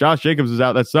 Josh Jacobs is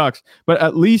out. That sucks. But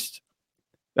at least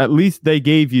they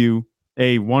gave you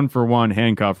a 1-for-1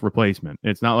 handcuff replacement.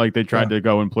 It's not like they tried to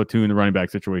go and platoon the running back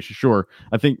situation. Sure.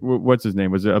 I think what's his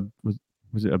name? Was it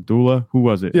Abdullah? Who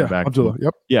was it? Yeah, Abdullah.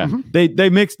 Yep. Yeah.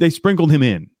 Mm-hmm. They sprinkled him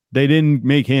in. They didn't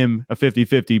make him a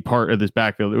 50-50 part of this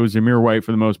backfield. It was Zamir White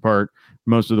for the most part,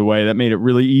 most of the way. That made it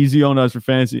really easy on us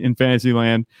in fantasy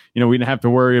land. We didn't have to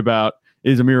worry about,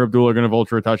 is Amir Abdullah going to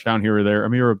vulture a touchdown here or there?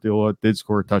 Amir Abdullah did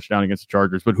score a touchdown against the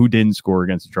Chargers, but who didn't score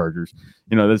against the Chargers?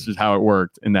 This is how it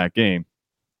worked in that game.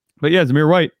 But yeah, Zamir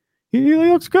White, he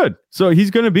looks good. So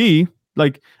he's going to be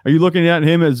like, are you looking at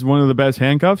him as one of the best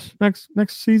handcuffs next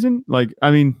season? Like,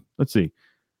 I mean, let's see.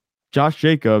 Josh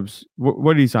Jacobs,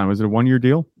 what did he sign? Was it a 1-year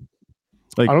deal?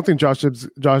 Like, I don't think Josh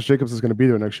Jacobs is going to be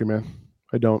there next year, man.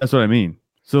 I don't. That's what I mean.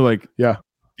 So, like, yeah.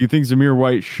 Do you think Zamir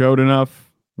White showed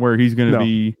enough where he's going to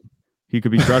be? He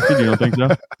could be trusted. You don't think so?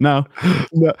 No.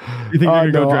 No. You think you're going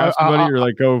to go draft somebody or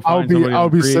like go find somebody?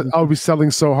 I'll be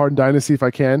selling so hard in Dynasty if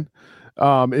I can.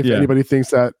 If anybody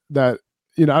thinks that I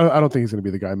don't think he's going to be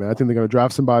the guy, man. I think they're going to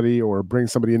draft somebody or bring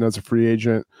somebody in as a free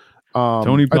agent.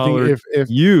 Tony Pollard, if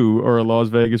you are a Las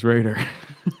Vegas Raider.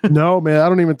 No, man, I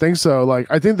don't even think so. Like,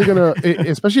 I think they're gonna,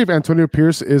 especially if Antonio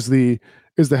Pierce is the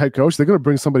head coach, they're gonna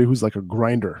bring somebody who's like a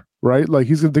grinder, right? Like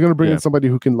they're gonna bring in somebody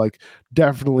who can like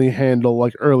definitely handle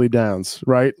like early downs,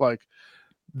 right? Like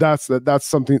that's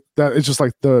something that is just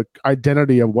like the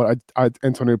identity of what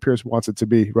Antonio Pierce wants it to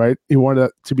be, right? He wanted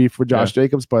it to be for Josh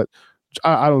Jacobs, but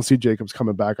I don't see Jacobs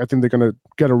coming back. I think they're gonna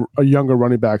get a younger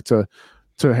running back to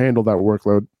handle that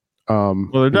workload.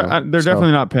 Well, they're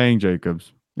definitely not paying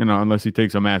Jacobs, unless he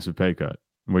takes a massive pay cut,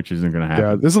 which isn't going to happen.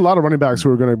 Yeah, there's a lot of running backs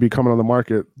who are going to be coming on the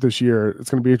market this year. It's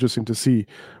going to be interesting to see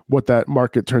what that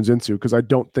market turns into, because I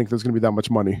don't think there's going to be that much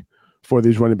money for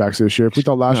these running backs this year. If we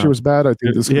thought last year was bad, I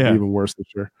think this is going to be even worse this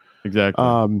year. Exactly.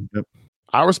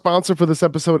 Our sponsor for this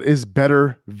episode is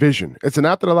Better Vision. It's an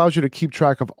app that allows you to keep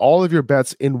track of all of your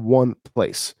bets in one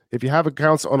place. If you have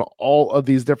accounts on all of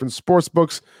these different sports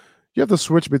books, you have to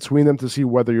switch between them to see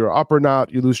whether you're up or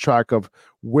not. You lose track of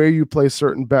where you place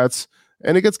certain bets,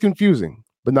 and it gets confusing.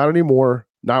 But not anymore,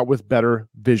 not with Better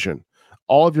Vision.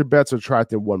 All of your bets are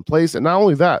tracked in one place. And not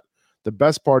only that, the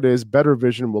best part is Better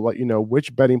Vision will let you know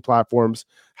which betting platforms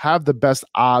have the best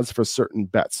odds for certain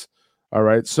bets. All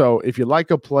right. So if you like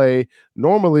a play,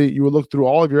 normally you would look through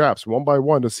all of your apps one by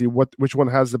one to see which one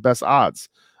has the best odds.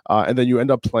 And then you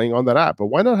end up playing on that app. But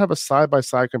why not have a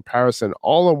side-by-side comparison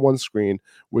all on one screen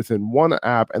within one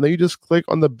app, and then you just click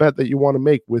on the bet that you want to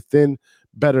make within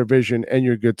Better Vision, and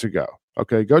you're good to go.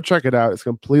 Okay, go check it out. It's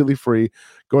completely free.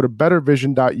 Go to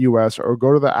bettervision.us or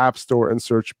go to the App Store and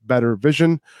search Better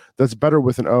Vision. That's better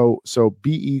with an O, so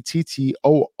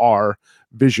BETTOR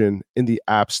Vision in the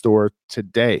App Store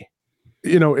today.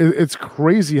 It's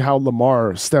crazy how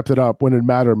Lamar stepped it up when it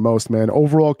mattered most, man.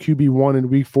 Overall QB1 in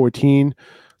Week 14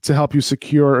 to help you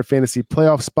secure a fantasy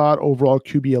playoff spot. Overall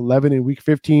QB11 in Week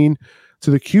 15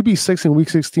 to the QB6 in Week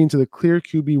 16 to the clear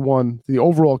QB1, the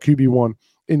overall QB1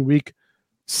 in Week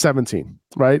 17,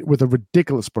 right? With a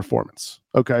ridiculous performance,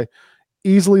 okay?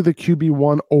 Easily the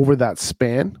QB1 over that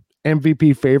span.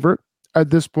 MVP favorite at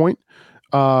this point.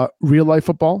 Real life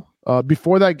football.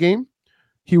 Before that game,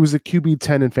 he was a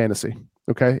QB10 in fantasy.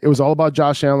 Okay, it was all about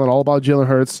Josh Allen, all about Jalen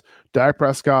Hurts, Dak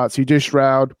Prescott, CJ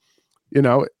Stroud.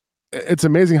 It's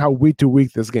amazing how week to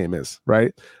week this game is,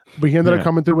 right? But he ended up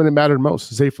coming through when it mattered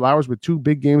most. Zay Flowers with 2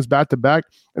 big games back to back.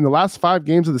 In the last 5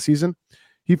 games of the season,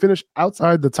 he finished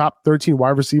outside the top 13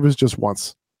 wide receivers just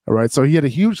once. All right, so he had a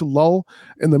huge lull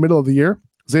in the middle of the year.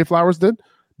 Zay Flowers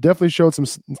definitely showed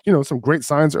some great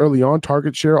signs early on,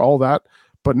 target share, all that.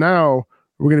 But now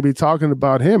we're going to be talking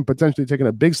about him potentially taking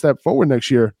a big step forward next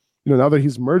year. Now that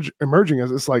he's emerging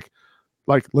as this like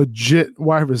legit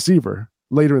wide receiver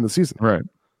later in the season. Right.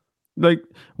 Like,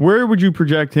 where would you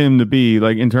project him to be?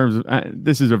 Like, in terms of,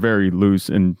 this is a very loose,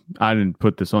 and I didn't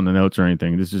put this on the notes or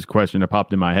anything. This is a question that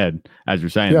popped in my head as you're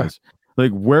saying this.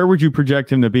 Like, where would you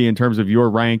project him to be in terms of your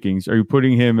rankings? Are you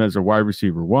putting him as a wide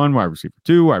receiver 1, wide receiver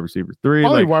 2, wide receiver 3,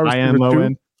 probably like high end, low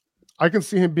end? I can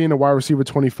see him being a wide receiver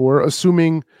 24,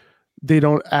 assuming they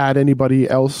don't add anybody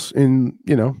else in,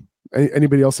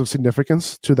 anybody else of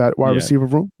significance to that wide receiver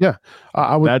room. Yeah.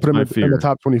 I would put him in the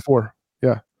top 24.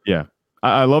 Yeah. Yeah.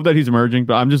 I love that he's emerging,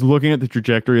 but I'm just looking at the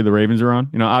trajectory the Ravens are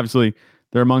on. Obviously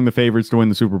They're among the favorites to win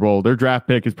the Super Bowl. Their draft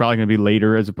pick is probably going to be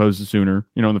later as opposed to sooner,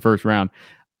 in the first round.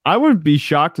 I wouldn't be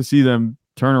shocked to see them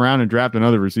turn around and draft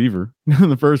another receiver in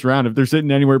the first round if they're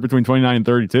sitting anywhere between 29 and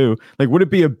 32. Like, would it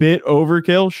be a bit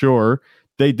overkill? Sure.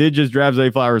 They did just draft Zay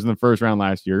Flowers in the first round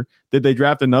last year. Did they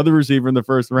draft another receiver in the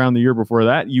first round the year before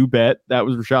that? You bet. That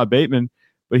was Rashad Bateman.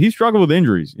 But he struggled with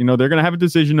injuries. They're going to have a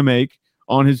decision to make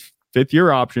on his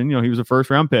fifth-year option. He was a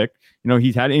first-round pick.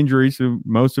 He's had injuries through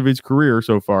most of his career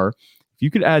so far. If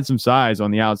you could add some size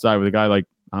on the outside with a guy like,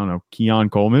 I don't know, Keon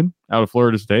Coleman out of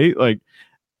Florida State,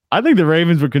 I think the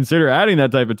Ravens would consider adding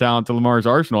that type of talent to Lamar's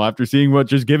arsenal after seeing what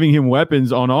just giving him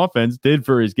weapons on offense did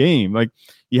for his game.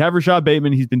 You have Rashad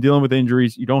Bateman. He's been dealing with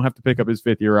injuries. You don't have to pick up his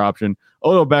fifth-year option.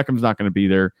 Odell Beckham's not going to be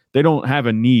there. They don't have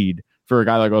a need for a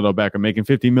guy like Odell Beckham making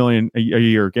 $50 million a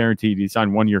year guaranteed. He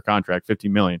signed 1-year contract,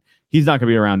 $50 million. He's not going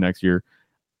to be around next year.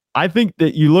 I think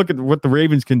that you look at what the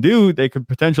Ravens can do, they could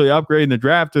potentially upgrade in the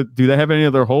draft. Do they have any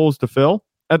other holes to fill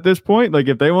at this point?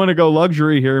 If they want to go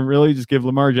luxury here and really just give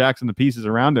Lamar Jackson the pieces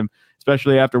around him,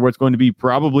 especially after what's going to be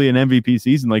probably an MVP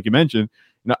season, like you mentioned,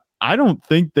 I don't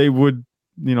think they would,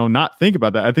 not think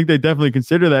about that. I think they definitely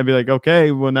consider that and be like,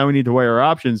 okay, well, now we need to weigh our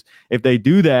options. If they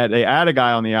do that, they add a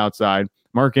guy on the outside,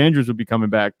 Mark Andrews would be coming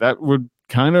back. That would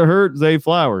kind of hurt Zay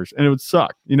Flowers, and it would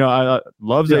suck. I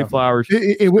love Zay Flowers.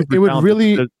 It would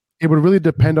really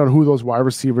depend on who that wide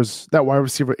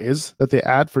receiver is that they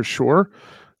add for sure,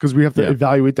 because we have to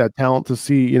evaluate that talent to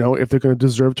see, if they're going to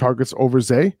deserve targets over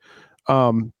Zay.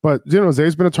 But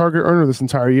Zay's been a target earner this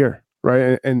entire year,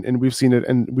 right? And we've seen it,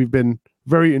 and we've been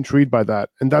very intrigued by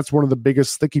that. And that's one of the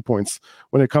biggest sticky points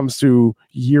when it comes to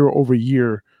year over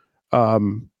year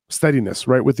steadiness,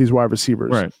 right, with these wide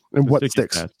receivers, right? And what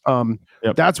sticks.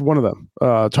 That's one of them,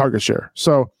 target share.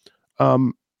 So,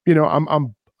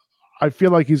 I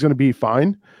feel like he's going to be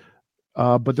fine.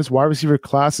 But this wide receiver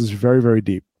class is very, very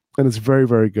deep, and it's very,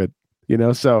 very good.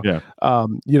 So,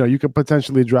 you could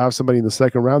potentially draft somebody in the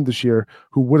second round this year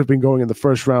who would have been going in the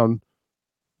first round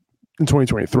in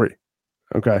 2023.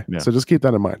 Okay. Yeah. So just keep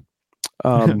that in mind.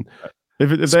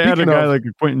 If they had a guy like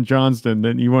Quentin Johnston,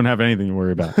 then you won't have anything to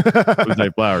worry about with Zay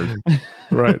Flowers.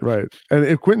 Right. And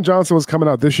if Quentin Johnston was coming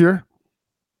out this year,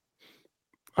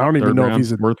 I don't even know if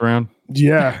he's fourth round.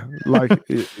 Yeah.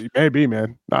 Maybe,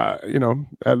 man.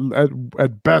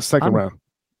 At best, second round.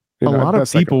 A lot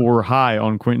of people were high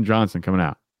on Quentin Johnston coming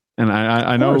out. And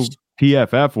I know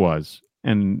PFF was,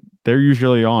 and they're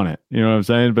usually on it. You know what I'm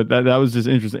saying? But that was just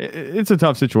interesting. It's a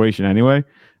tough situation anyway.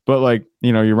 But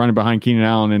you're running behind Keenan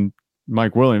Allen and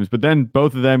Mike Williams, but then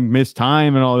both of them missed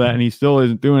time and all that, and he still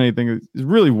isn't doing anything. It's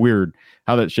really weird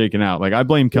how that's shaken out. I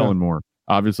blame Kellen Moore,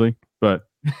 obviously, but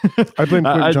I blame Quentin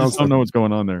I Johnston. just don't know what's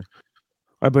going on there.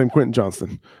 I blame Quentin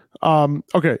Johnston.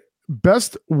 Okay.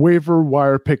 Best waiver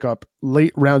wire pickup,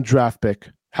 late round draft pick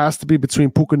has to be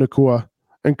between Puka Nacua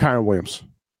and Kyren Williams.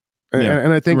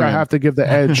 And I think I have to give the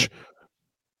edge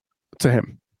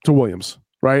to Williams,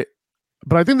 right?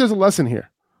 But I think there's a lesson here.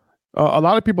 A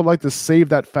lot of people like to save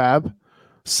that fab,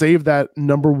 save that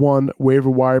number one waiver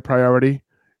wire priority.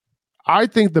 I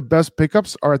think the best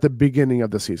pickups are at the beginning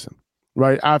of the season,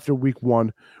 right? After week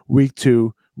 1, week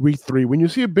 2, week 3. When you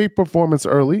see a big performance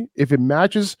early, if it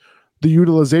matches the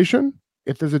utilization,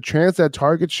 if there's a chance that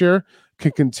target share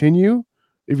can continue,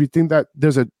 if you think that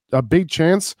there's a big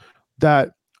chance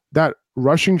that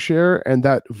rushing share and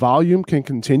that volume can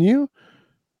continue,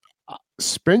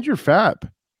 spend your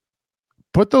fab.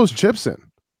 Put those chips in,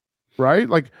 right?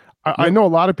 I know a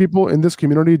lot of people in this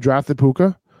community drafted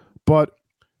Puka, but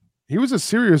he was a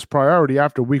serious priority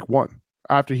after week 1,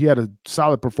 after he had a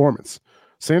solid performance.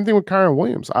 Same thing with Kyren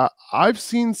Williams. I've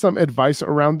seen some advice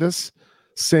around this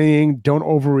saying don't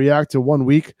overreact to 1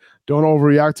 week, don't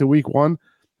overreact to week 1.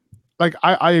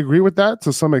 I agree with that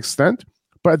to some extent,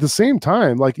 but at the same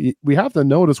time, we have to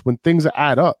notice when things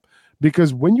add up,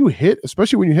 because when you hit,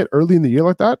 especially when you hit early in the year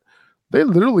like that, they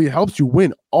literally helps you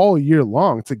win all year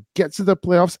long to get to the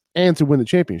playoffs and to win the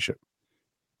championship.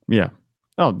 Yeah.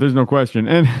 Oh, there's no question.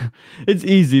 And it's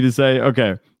easy to say,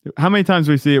 okay, how many times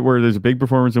do we see it where there's a big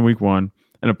performance in week 1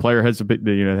 and a player has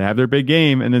they have their big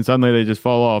game and then suddenly they just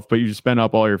fall off, but you just spend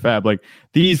up all your fab.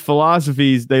 These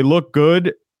philosophies, they look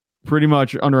good pretty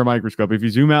much under a microscope. If you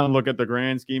zoom out and look at the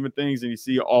grand scheme of things and you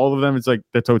see all of them, it's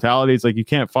the totality. It's you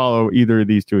can't follow either of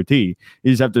these to a T.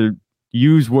 You just have to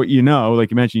use what you know,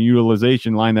 like you mentioned,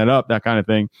 utilization, line that up, that kind of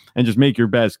thing, and just make your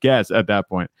best guess at that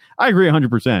point. I agree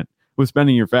 100% with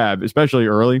spending your fab, especially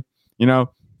early.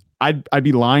 I'd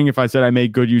be lying if I said I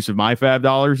made good use of my fab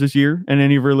dollars this year in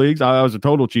any of our leagues. I was a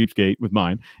total cheapskate with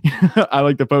mine. I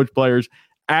like to poach players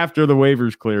after the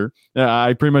waivers clear.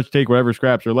 I pretty much take whatever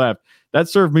scraps are left. That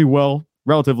served me well,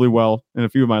 relatively well in a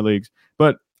few of my leagues. But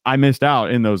I missed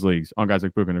out in those leagues on guys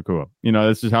like Puka Nacua.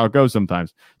 This is how it goes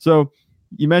sometimes. So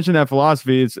you mentioned that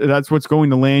philosophy. That's what's going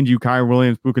to land you Kyren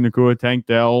Williams, Puka Nacua, Tank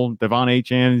Dell, Devon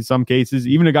Achane in some cases,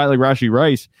 even a guy like Rashee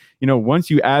Rice. Once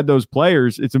you add those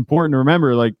players, it's important to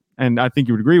remember, and I think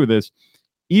you would agree with this,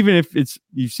 even if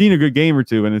you've seen a good game or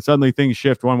two and then suddenly things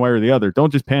shift one way or the other,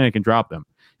 don't just panic and drop them.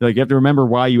 You have to remember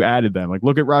why you added them.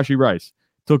 Look at Rashee Rice.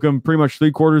 Took him pretty much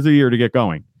 3/4 of the year to get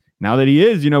going. Now that he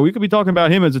is, we could be talking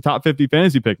about him as a top 50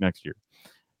 fantasy pick next year.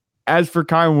 As for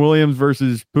Kyren Williams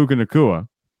versus Puka Nacua,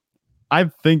 I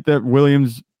think that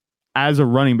Williams as a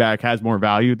running back has more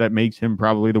value. That makes him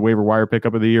probably the waiver wire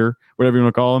pickup of the year, whatever you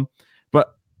want to call him.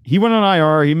 But he went on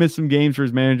IR. He missed some games for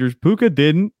his managers. Puka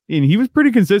didn't, and he was pretty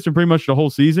consistent pretty much the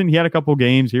whole season. He had a couple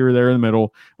games here or there in the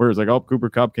middle where it was like, oh, Cooper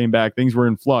Kupp came back. Things were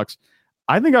in flux.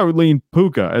 I think I would lean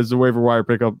Puka as the waiver wire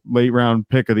pickup, late round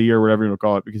pick of the year, whatever you want to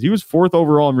call it, because he was 4th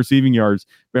overall in receiving yards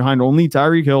behind only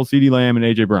Tyreek Hill, CeeDee Lamb, and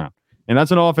A.J. Brown. And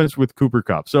that's an offense with Cooper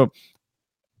Kupp. So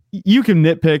you can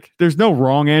nitpick. There's no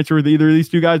wrong answer with either of these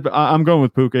two guys, but I'm going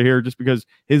with Puka here just because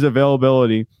his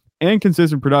availability and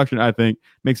consistent production, I think,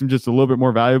 makes him just a little bit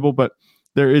more valuable. But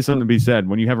there is something to be said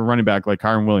when you have a running back like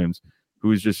Kyren Williams,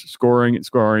 who is just scoring,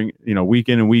 week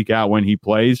in and week out when he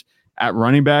plays. At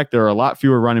running back, there are a lot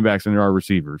fewer running backs than there are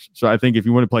receivers. So I think if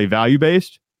you want to play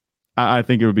value-based, I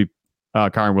think it would be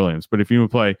Kyren Williams. But if you want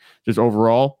to play just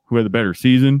overall, who had the better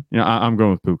season, I'm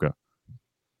going with Puka.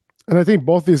 And I think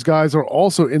both these guys are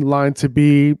also in line to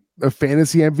be a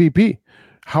fantasy MVP,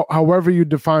 however you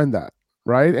define that,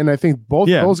 right? And I think both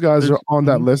those guys are on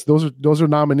that list. Those are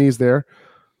nominees there.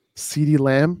 CeeDee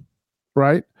Lamb,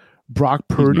 right? Brock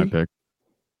Purdy,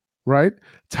 right?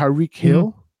 Tyreek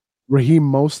Hill, Raheem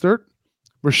Mostert,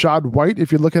 Rachaad White,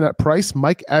 if you're looking at price,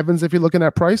 Mike Evans, if you're looking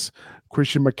at price,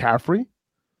 Christian McCaffrey,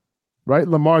 right?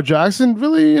 Lamar Jackson,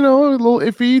 really, a little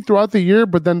iffy throughout the year,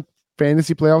 but then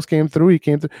fantasy playoffs came through,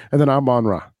 and then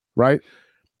Amon-Ra, right?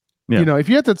 Yeah. If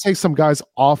you had to take some guys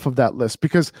off of that list,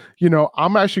 because,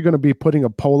 I'm actually going to be putting a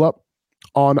poll up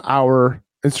on our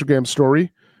Instagram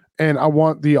story, and I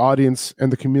want the audience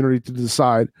and the community to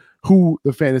decide who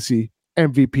the fantasy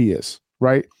MVP is,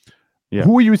 right? Yeah.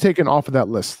 Who are you taking off of that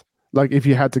list? If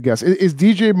you had to guess, is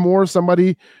DJ Moore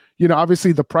somebody?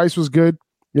 Obviously the price was good.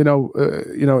 In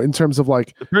terms of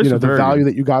the value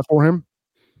that you got for him,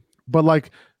 but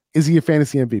is he a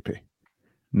fantasy MVP?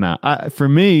 Nah, for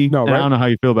me, no. Right? I don't know how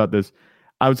you feel about this.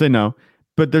 I would say no,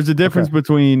 but there's a difference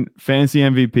between fantasy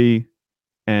MVP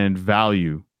and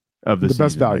value of the season,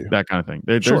 best value, that kind of thing.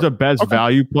 There's a best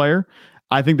value player.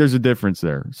 I think there's a difference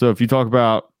there. So if you talk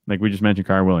about, we just mentioned,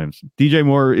 Kyren Williams, DJ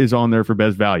Moore is on there for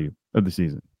best value of the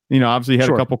season. Obviously he had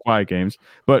a couple quiet games,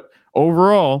 but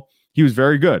overall he was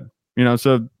very good.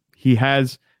 So he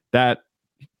has that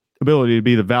ability to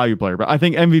be the value player. But I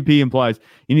think MVP implies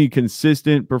you need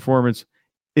consistent performance,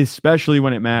 especially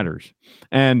when it matters.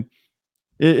 And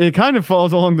it kind of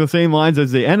falls along the same lines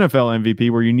as the NFL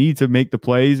MVP, where you need to make the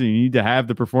plays and you need to have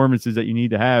the performances that you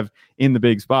need to have in the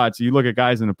big spots. You look at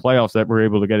guys in the playoffs that were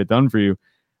able to get it done for you.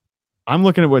 I'm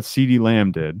looking at what CeeDee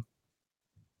Lamb did.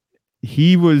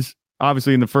 He was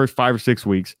obviously in the first 5 or 6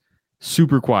 weeks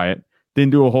super quiet,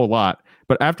 didn't do a whole lot.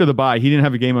 But after the bye, he didn't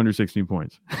have a game under 16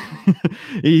 points.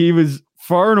 He was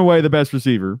far and away the best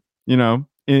receiver, in the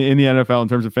NFL in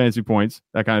terms of fantasy points,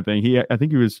 that kind of thing. I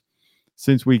think he was,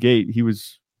 since week 8, he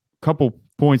was a couple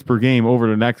points per game over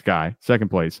the next guy, second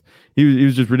place. He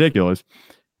was just ridiculous.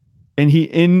 And he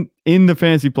in the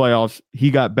fantasy playoffs,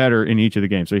 he got better in each of the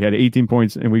games. So he had 18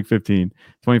 points in week 15,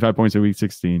 25 points in week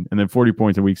 16, and then 40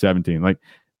 points in week 17.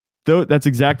 That's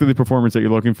exactly the performance that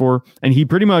you're looking for. And he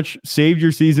pretty much saved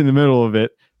your season in the middle of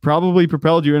it, probably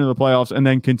propelled you into the playoffs, and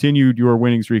then continued your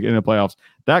winning streak in the playoffs.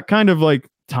 That kind of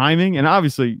timing, and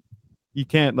obviously you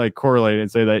can't correlate it and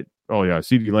say that, oh yeah,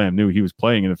 CeeDee Lamb knew he was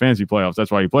playing in the fantasy playoffs,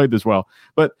 that's why he played this well.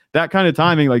 But that kind of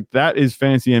timing, that is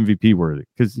fantasy MVP worthy,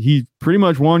 because he pretty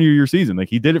much won you your season.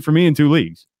 He did it for me in 2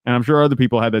 leagues, and I'm sure other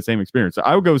people had that same experience. So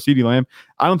I would go with CeeDee Lamb.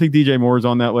 I don't think DJ Moore is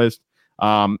on that list.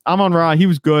 Amon-Ra, he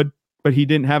was good, but he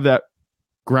didn't have that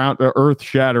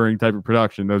earth-shattering type of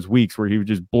production those weeks where he would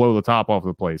just blow the top off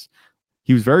the place.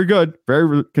 He was very good,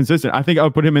 very consistent. I think I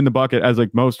would put him in the bucket as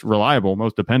most reliable,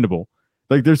 most dependable.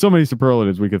 There's so many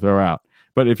superlatives we could throw out.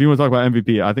 But if you want to talk about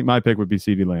MVP, I think my pick would be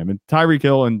CeeDee Lamb and Tyreek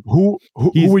Hill. And who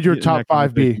would your top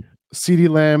 5 be? CeeDee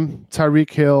Lamb, Tyreek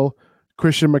Hill,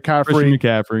 Christian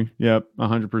McCaffrey. Yep,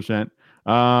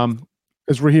 100%.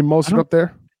 Is Raheem Mostert up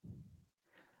there?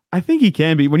 I think he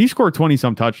can be. When he scored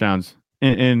 20-some touchdowns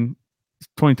in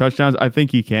 20 touchdowns, I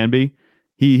think he can be.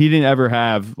 He didn't ever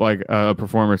have a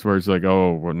performance where it's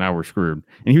oh, well, now we're screwed.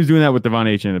 And he was doing that with Devon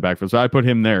Achane in the backfield. So I put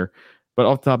him there. but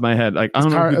off the top of my head, like I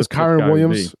don't know who is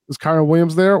Kyron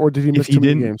Williams there, or did he miss too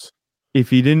many games?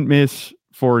 If he didn't miss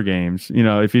 4 games,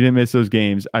 if he didn't miss those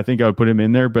games, I think I would put him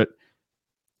in there. But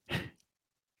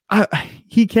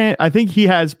he can't. I think he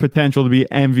has potential to be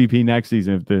MVP next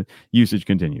season if the usage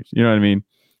continues. You know what I mean?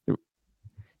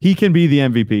 He can be the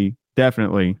MVP,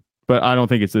 definitely, but I don't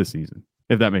think it's this season,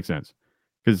 if that makes sense.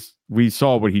 Because we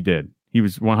saw what he did. He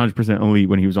was 100% elite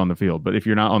when he was on the field. But if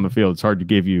you're not on the field, it's hard to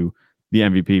give you the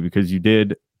MVP because you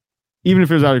did, even if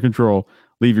it was out of control,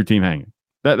 leave your team hanging.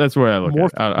 That's the way I look at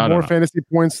it. I more fantasy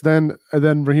points than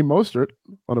Raheem Mostert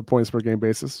on a points per game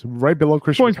basis, right below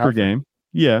Christian points McCaffrey. Per game.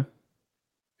 Yeah.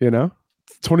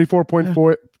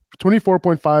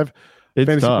 24.5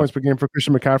 fantasy tough. points per game for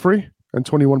Christian McCaffrey and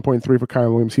 21.3 for Kyron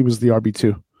Williams. He was the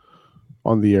RB2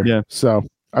 on the year. Yeah. So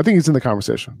I think he's in the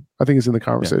conversation. Yeah.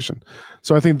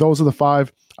 So I think those are the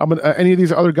 5. Any of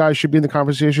these other guys should be in the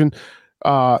conversation.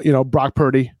 Brock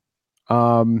Purdy.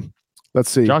 Let's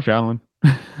see. Josh Allen.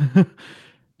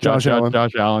 Josh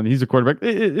Allen. He's a quarterback.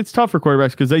 It's tough for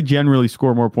quarterbacks because they generally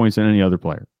score more points than any other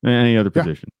player, in any other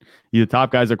position. The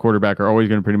top guys at quarterback are always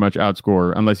going to pretty much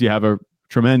outscore, unless you have a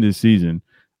tremendous season.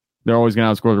 They're always going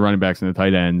to outscore the running backs and the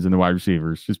tight ends and the wide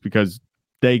receivers just because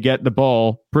they get the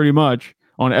ball pretty much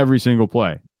on every single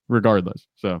play, regardless.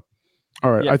 So,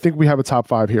 all right. Yeah. I think we have a top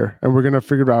 5 here, and we're going to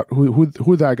figure out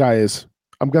who that guy is.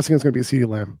 I'm guessing it's going to be CeeDee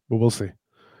Lamb, but we'll see.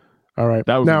 All right.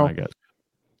 That would be my guess.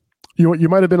 You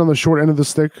might have been on the short end of the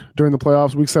stick during the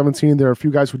playoffs. Week 17, there are a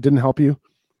few guys who didn't help you.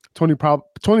 Tony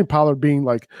Pollard being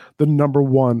like the number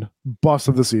 1 bust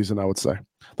of the season, I would say.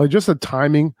 Like just the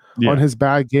timing on his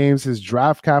bad games, his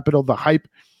draft capital, the hype.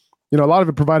 A lot of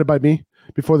it provided by me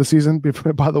before the season.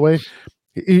 By the way,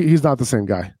 he's not the same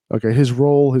guy. Okay, his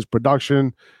role, his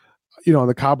production, on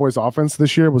the Cowboys offense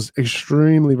this year was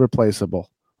extremely replaceable,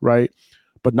 right?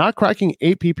 But not cracking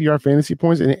 8 PPR fantasy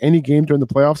points in any game during the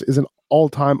playoffs is an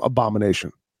all-time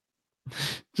abomination.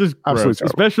 Just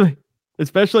absolutely,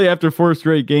 especially after 4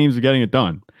 straight games of getting it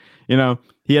done.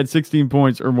 He had 16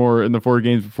 points or more in the 4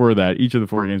 games before that. Each of the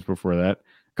 4 games before that,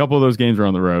 a couple of those games were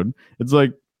on the road. It's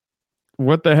like,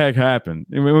 what the heck happened?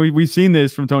 I mean, we've seen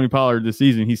this from Tony Pollard this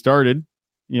season. He started,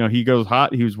 he goes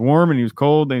hot, he was warm, and he was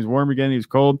cold. Then he was warm again, he was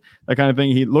cold. That kind of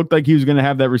thing. He looked like he was going to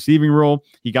have that receiving role.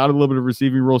 He got a little bit of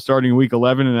receiving role starting in week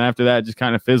 11, and after that, it just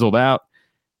kind of fizzled out.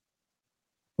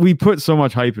 We put so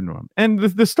much hype into him, and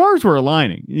the stars were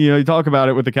aligning. You talk about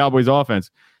it with the Cowboys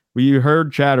offense. We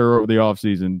heard chatter over the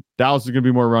offseason. Dallas is going to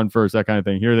be more run first, that kind of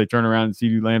thing. Here they turn around and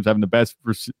CeeDee Lamb's having the best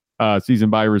season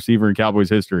by receiver in Cowboys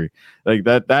history. Like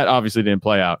that obviously didn't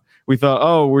play out. We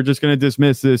thought, we're just going to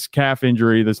dismiss this calf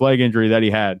injury, this leg injury that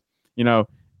he had,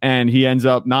 and he ends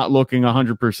up not looking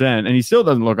 100%, and he still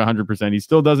doesn't look 100%. He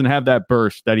still doesn't have that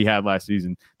burst that he had last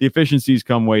season. The efficiencies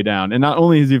come way down, and not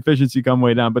only has the efficiency come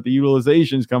way down, but the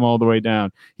utilizations come all the way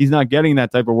down. He's not getting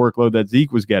that type of workload that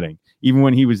Zeke was getting, even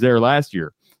when he was there last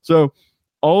year. So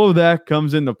all of that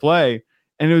comes into play,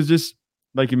 and it was just,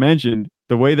 like you mentioned,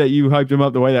 the way that you hyped him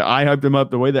up, the way that I hyped him up,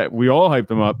 the way that we all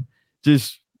hyped him up,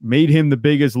 just made him the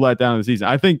biggest letdown of the season.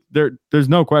 I think there's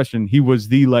no question he was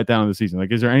the letdown of the season.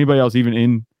 Like, is there anybody else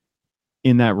even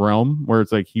in that realm where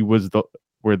it's like he was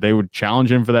where they would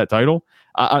challenge him for that title?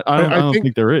 I don't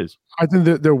think there is. I think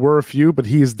that there were a few, but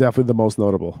he is definitely the most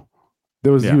notable. He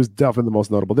was definitely the most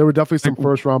notable. There were definitely some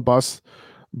first round busts,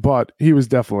 but he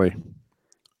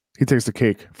takes the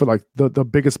cake for like the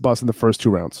biggest bust in the first 2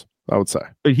 rounds, I would say.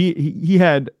 But he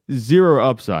had 0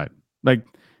 upside. Like,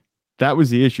 that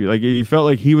was the issue. Like, he felt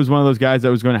like he was one of those guys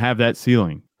that was going to have that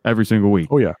ceiling every single week.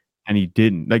 Oh yeah. And he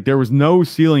didn't. Like, there was no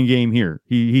ceiling game here.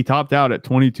 He topped out at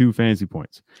 22 fantasy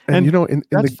points. And in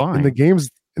the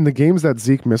games that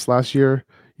Zeke missed last year,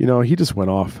 he just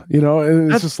went off.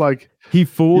 It's just like he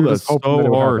fooled us so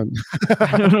hard.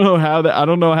 I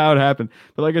don't know how it happened.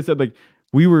 But like I said, like,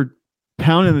 we were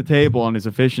pounding the table on his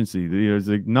efficiency. It was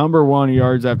like number 1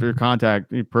 yards after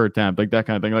contact per attempt, like that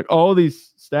kind of thing. Like all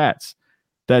these stats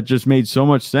that just made so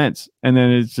much sense. And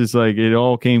then it's just like it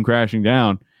all came crashing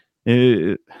down.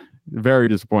 Very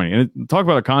disappointing. And talk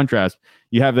about a contrast.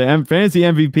 You have the fantasy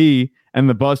MVP and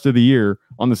the bust of the year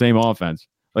on the same offense.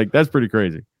 Like, that's pretty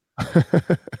crazy.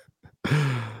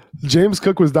 James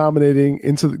Cook was dominating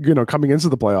coming into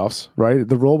the playoffs, right?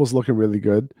 The role was looking really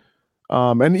good.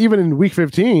 And even in week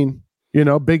 15,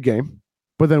 big game.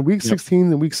 But then week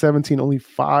 16 and week 17, only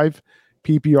 5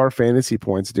 PPR fantasy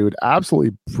points, dude.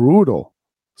 Absolutely brutal.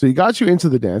 So he got you into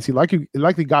the dance. He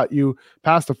likely got you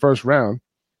past the first round,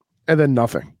 and then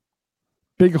nothing.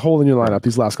 Big hole in your lineup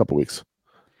these last couple weeks.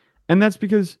 And that's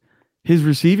because his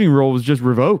receiving role was just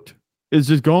revoked. It's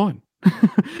just gone.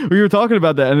 We were talking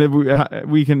about that, and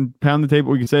we can pound the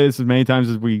table. We can say this as many times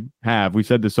as we have. We've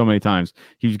said this so many times.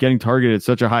 He was getting targeted at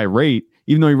such a high rate,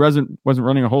 even though he wasn't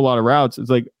running a whole lot of routes. It's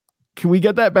like, can we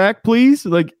get that back, please?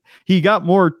 Like, he got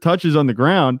more touches on the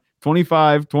ground,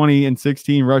 25, 20, and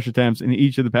 16 rush attempts in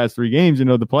each of the past 3 games, the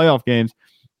playoff games.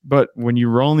 But when you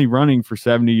were only running for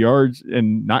 70 yards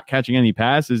and not catching any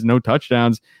passes, no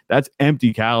touchdowns, that's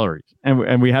empty calories.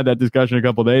 And we had that discussion a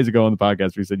couple of days ago on the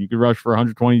podcast. We said you could rush for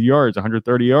 120 yards,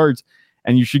 130 yards,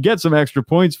 and you should get some extra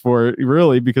points for it,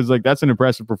 really, because like that's an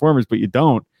impressive performance, but you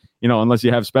don't, unless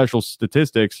you have special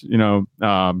statistics,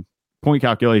 point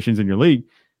calculations in your league.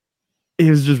 It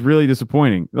was just really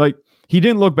disappointing. Like, he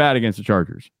didn't look bad against the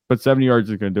Chargers, but 70 yards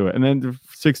is going to do it. And then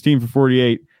 16 for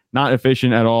 48, not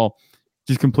efficient at all.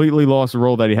 Just completely lost the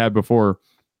role that he had before.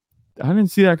 I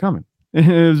didn't see that coming. It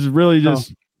was really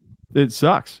just, It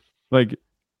sucks. Like,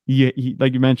 he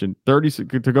like you mentioned,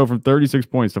 36 to go from 36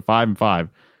 points to 5-5.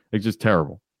 It's just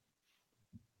terrible.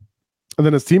 And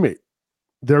then his teammate.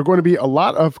 There are going to be a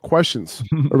lot of questions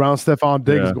around Stefon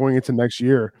Diggs going into next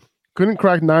year. Couldn't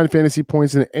crack 9 fantasy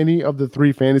points in any of the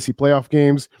 3 fantasy playoff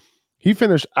games. He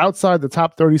finished outside the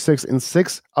top 36 in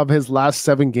 6 of his last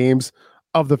 7 games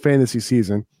of the fantasy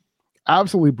season.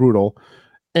 Absolutely brutal.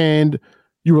 And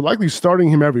you were likely starting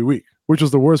him every week, which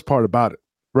was the worst part about it,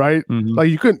 right? Mm-hmm. Like,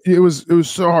 you couldn't, it was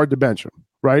so hard to bench him,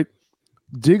 right?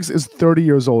 Diggs is 30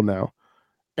 years old now.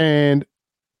 And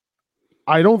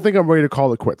I don't think I'm ready to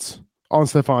call it quits on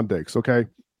Stefon Diggs, okay?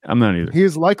 I'm not either. He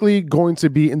is likely going to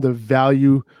be in the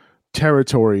value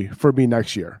territory for me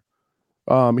next year.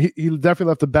 He definitely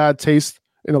left a bad taste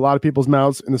in a lot of people's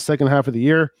mouths in the second half of the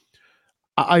year.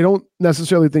 I don't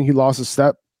necessarily think he lost a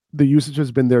step. The usage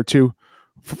has been there too.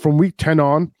 From week 10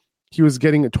 on, he was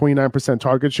getting a 29%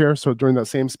 target share. So during that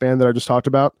same span that I just talked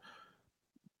about,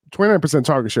 29%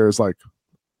 target share is like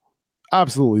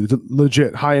absolutely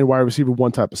legit high-end wide receiver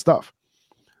 1 type of stuff.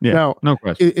 Yeah, now, no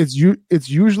question. It's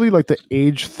usually like the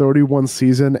age 31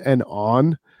 season and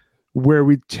on where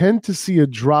we tend to see a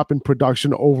drop in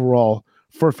production overall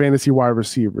for fantasy wide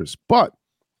receivers. But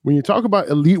when you talk about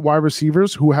elite wide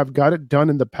receivers who have got it done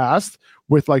in the past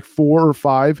with like 4 or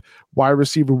 5 wide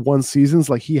receiver 1 seasons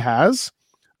like he has,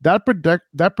 that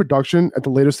production at the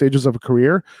later stages of a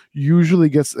career usually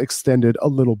gets extended a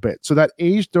little bit. So that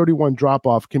age 31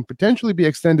 drop-off can potentially be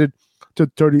extended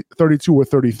to 30, 32 or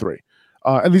 33.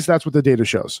 At least that's what the data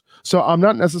shows. So I'm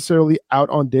not necessarily out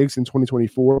on Diggs in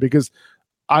 2024 because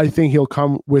I think he'll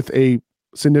come with a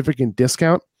significant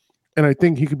discount. And I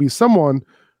think he could be someone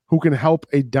who can help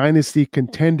a dynasty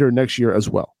contender next year as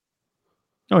well.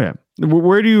 Oh, yeah.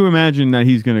 Where do you imagine that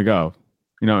he's going to go,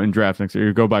 in draft next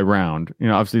year? Go by round.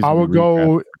 Obviously, I would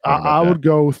go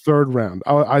 3rd round.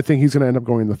 I think he's going to end up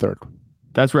going in the 3rd.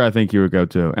 That's where I think he would go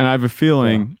to. And I have a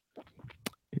feeling,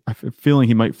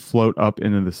 he might float up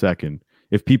into the 2nd.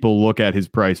 If people look at his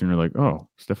price and you're like, oh,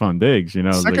 Stefon Diggs,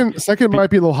 Second might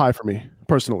be a little high for me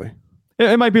personally.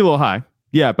 It might be a little high.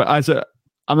 Yeah. But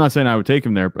I'm not saying I would take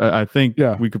him there, but I think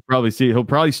we could probably see he'll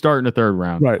probably start in the 3rd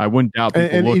round. Right. I wouldn't doubt people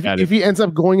and look at it. If he ends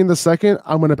up going in the 2nd,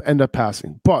 I'm going to end up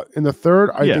passing. But in the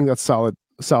 3rd, I think that's solid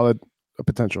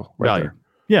potential value. There.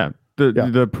 Yeah.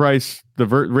 The price, the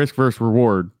risk versus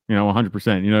reward,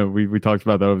 100%. We talked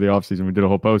about that over the offseason. We did a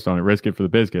whole post on it, risk it for the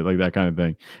biscuit, like that kind of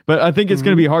thing. But I think it's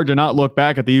going to be hard to not look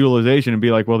back at the utilization and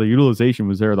be like, well, the utilization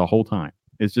was there the whole time.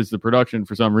 It's just the production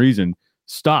for some reason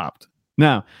stopped.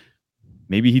 Now,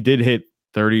 maybe he did hit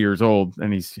 30 years old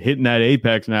and he's hitting that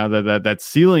apex now, that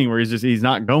ceiling where he's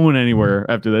not going anywhere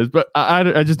after this. But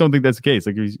I just don't think that's the case.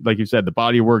 Like you said, the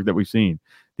body of work that we've seen,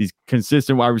 these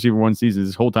consistent wide receiver 1 seasons,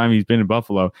 this whole time he's been in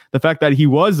Buffalo, the fact that he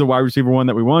was the wide receiver 1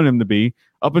 that we wanted him to be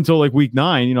up until like week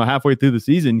 9, halfway through the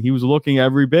season, he was looking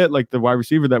every bit like the wide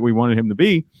receiver that we wanted him to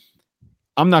be.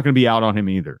 I'm not going to be out on him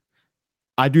either.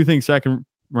 I do think 2nd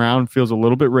round feels a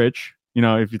little bit rich,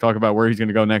 if you talk about where he's going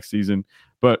to go next season,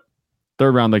 but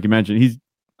 3rd round, like you mentioned,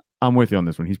 I'm with you on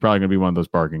this one. He's probably going to be one of those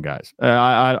bargain guys.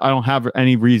 I don't have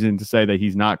any reason to say that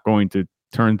he's not going to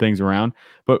turn things around,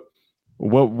 but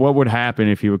what would happen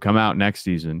if he would come out next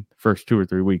season, first 2 or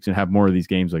 3 weeks, and have more of these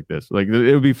games like this? Like,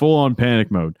 it would be full on panic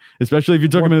mode, especially if you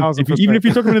took him even if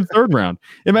you took him in the 3rd round.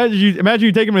 Imagine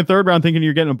you take him in the 3rd round thinking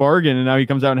you're getting a bargain, and now he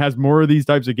comes out and has more of these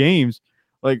types of games.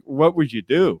 Like, what would you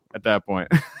do at that point?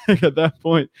 At that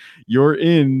point, you're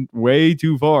in way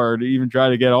too far to even try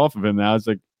to get off of him. Now it's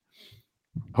like,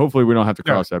 hopefully we don't have to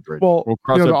cross that bridge. Well, we'll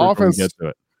cross that bridge when we get to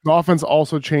it. The offense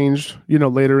also changed,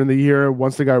 later in the year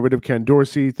once they got rid of Ken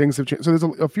Dorsey. Things have changed. So there's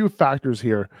a few factors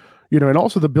here, and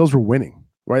also the Bills were winning,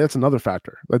 right? That's another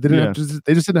factor. Like, they didn't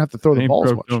they just didn't have to throw the ball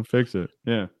as much. Don't fix it.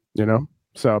 Yeah.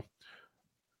 So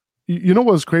You know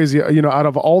what's crazy? Out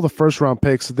of all the first round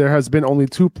picks, there has been only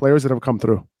 2 players that have come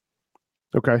through.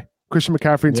 Okay, Christian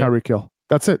McCaffrey and Tyreek Hill.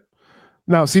 That's it.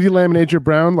 Now, CeeDee Lamb and AJ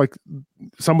Brown, like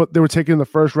they were taken in the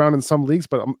first round in some leagues,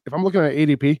 but if I'm looking at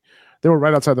ADP, they were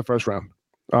right outside the first round.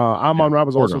 Amon-Ra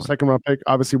was also a second round pick,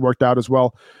 obviously worked out as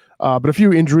well. But a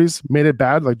few injuries made it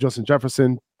bad, like Justin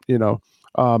Jefferson,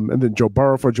 and then Joe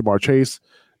Burrow for Jamar Chase,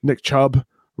 Nick Chubb,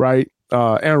 right?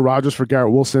 Aaron Rodgers for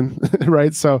Garrett Wilson,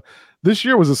 right? So this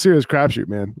year was a serious crapshoot,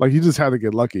 man. Like, you just had to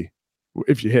get lucky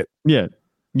if you hit. Yeah,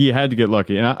 you had to get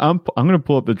lucky. And I'm going to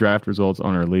pull up the draft results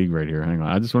on our league right here. Hang on.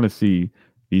 I just want to see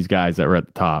these guys that were at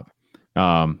the top.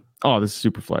 This is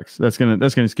super flex. That's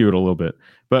gonna skew it a little bit.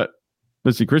 But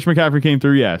let's see. Christian McCaffrey came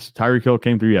through, yes. Tyreek Hill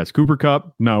came through, yes. Cooper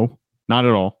Kupp, no, not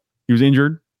at all. He was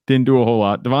injured, didn't do a whole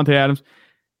lot. Devontae Adams.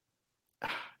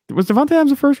 Was Devontae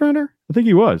Adams a first rounder? I think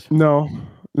he was. No,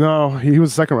 he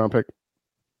was a second round pick.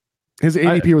 His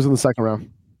ADP was in the second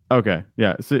round. Okay,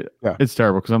 yeah. It's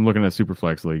terrible because I'm looking at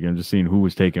Superflex League and just seeing who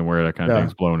was taken where, that kind of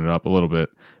thing's blowing it up a little bit.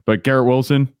 But Garrett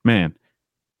Wilson, man,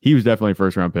 he was definitely a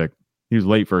first round pick. He was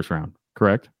late first round,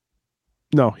 correct?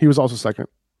 No, he was also second.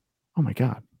 Oh my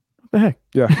God. What the heck?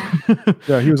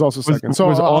 Yeah, he was also second. So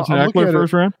was Austin Eckler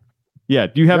first round? Yeah.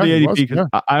 Do you have the ADP? Because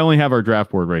I only have our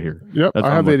draft board right here. Yep, I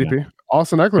have the ADP.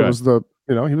 Austin Eckler was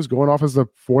he was going off as the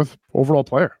 4th overall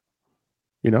player.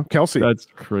 Kelsey. That's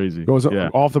crazy. Goes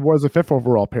off the board as a 5th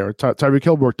overall player. Tyreek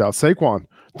Hill worked out. Saquon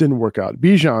didn't work out.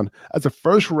 Bijan, as a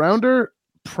first rounder,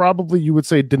 probably you would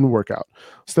say didn't work out.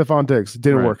 Stephon Diggs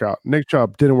didn't work out. Nick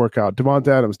Chubb didn't work out. Devontae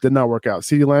Adams did not work out.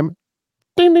 CeeDee Lamb,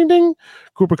 ding, ding, ding.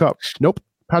 Cooper Kupp, nope.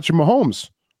 Patrick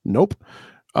Mahomes, nope.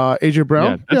 AJ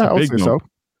Brown, I would say so.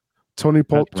 Tony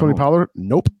Pollard,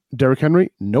 nope. Derrick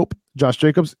Henry, nope. Josh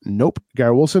Jacobs, nope.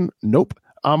 Garrett Wilson, nope.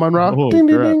 Amon-Ra, ding,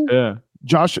 ding, ding. Yeah.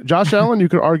 Josh Allen, you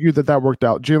could argue that worked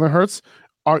out. Jalen Hurts,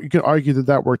 you can argue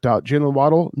that worked out. Jalen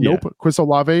Waddle, nope. Yeah. Chris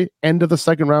Olave, end of the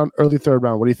second round, early third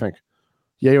round. What do you think?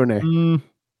 Yay or nay?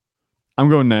 I'm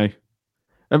going nay.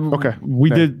 Okay. We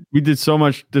did so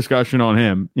much discussion on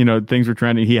him. Things were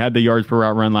trending. He had the yards per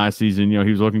route run last season. He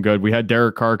was looking good. We had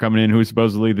Derek Carr coming in, who was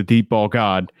supposedly the deep ball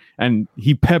god, and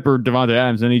he peppered Devontae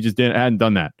Adams, and he just hadn't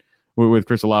done that with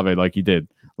Chris Olave like he did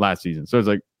last season. So it's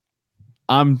like,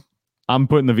 I'm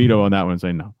putting the veto on that one and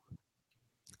saying no.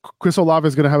 Chris Olave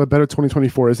is going to have a better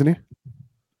 2024, isn't he?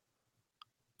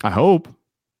 I hope.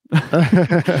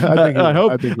 I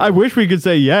hope. I wish we could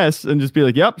say yes and just be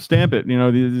like, "Yep, stamp it."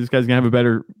 This guy's gonna have a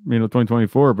better,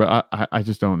 2024. But I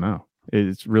just don't know.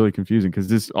 It's really confusing because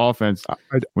this offense,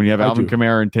 when you have Alvin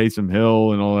Kamara and Taysom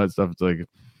Hill and all that stuff, it's like,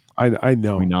 I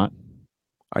know. We not.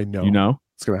 I know. You know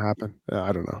it's gonna happen.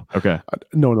 I don't know. Okay.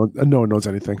 No one knows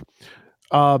anything.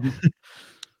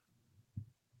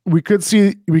 We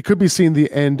could be seeing the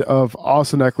end of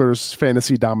Austin Eckler's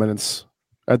fantasy dominance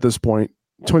at this point.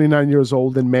 29 years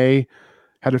old in May,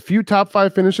 had a few top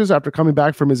 5 finishes after coming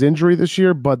back from his injury this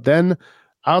year, but then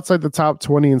outside the top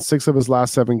 20 in 6 of his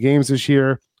last 7 games this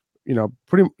year,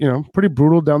 pretty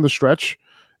brutal down the stretch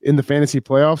in the fantasy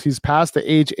playoffs. He's past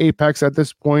the age apex at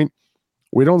this point.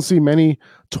 We don't see many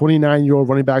 29-year-old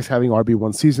running backs having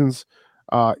RB1 seasons.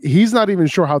 He's not even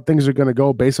sure how things are going to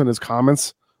go based on his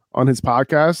comments on his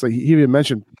podcast. Like, he even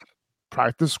mentioned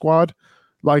practice squad.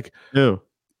 Like, ew.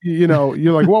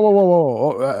 You're like,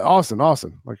 whoa, Austin,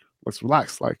 like, let's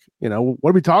relax. Like,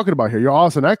 what are we talking about here? You're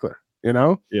Austin Eckler,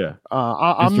 Yeah.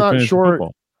 I'm not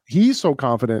sure he's so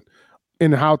confident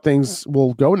in how things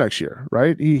will go next year,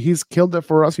 right? He's killed it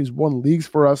for us. He's won leagues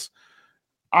for us.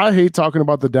 I hate talking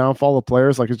about the downfall of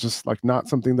players. Like, it's just like not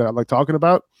something that I like talking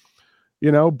about,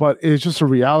 but it's just a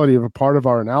reality of a part of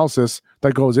our analysis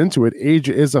that goes into it. Age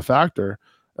is a factor.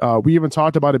 We even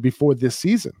talked about it before this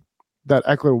season, that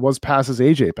Eckler was past his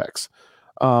age apex.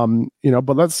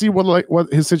 But let's see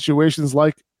what his situation's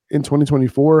like in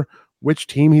 2024, which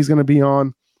team he's going to be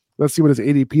on. Let's see what his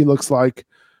ADP looks like,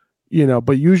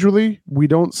 but usually we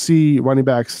don't see running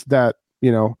backs that,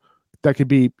 that could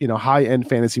be, high-end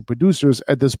fantasy producers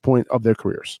at this point of their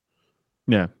careers.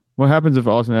 Yeah. What happens if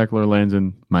Austin Eckler lands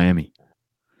in Miami?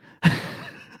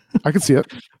 I can see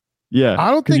it. Yeah. I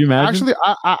don't think, actually,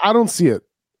 I don't see it.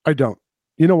 I don't.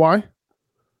 You know why?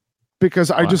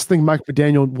 Because I just think Mike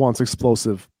McDaniel wants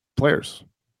explosive players,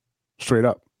 straight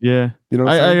up. Yeah,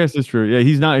 I guess it's true. Yeah,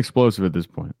 he's not explosive at this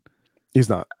point. He's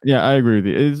not. Yeah, I agree with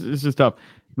you. It's just tough.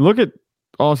 Look at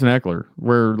Austin Eckler,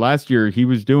 where last year he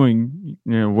was doing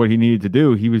what he needed to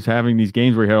do. He was having these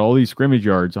games where he had all these scrimmage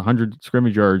yards, 100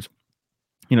 scrimmage yards.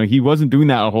 He wasn't doing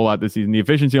that a whole lot this season. The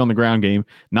efficiency on the ground game,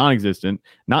 non-existent,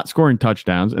 not scoring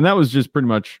touchdowns, and that was just pretty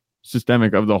much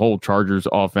systemic of the whole Chargers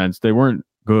offense. They weren't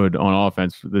good on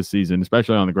offense this season,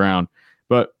 especially on the ground.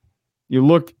 But you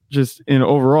look just in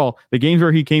overall, the games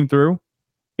where he came through,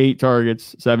 8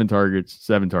 targets, 7 targets,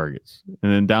 7 targets.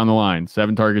 And then down the line,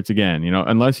 7 targets again.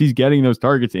 Unless he's getting those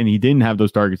targets, and he didn't have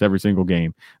those targets every single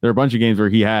game. There are a bunch of games where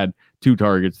he had 2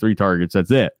 targets, 3 targets.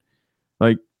 That's it.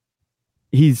 Like,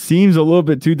 he seems a little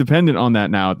bit too dependent on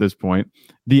that now at this point.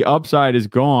 The upside is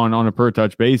gone on a per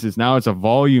touch basis. Now it's a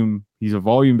volume. He's a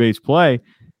volume-based play.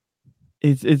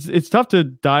 It's tough to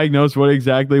diagnose what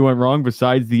exactly went wrong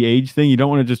besides the age thing. You don't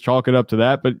want to just chalk it up to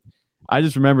that, but I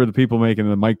just remember the people making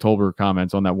the Mike Tolbert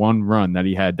comments on that one run that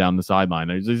he had down the sideline.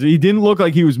 He didn't look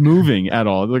like he was moving at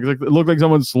all. It looked like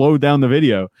someone slowed down the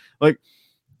video. Like,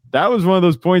 that was one of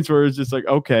those points where it's just like,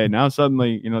 okay, now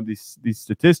suddenly, these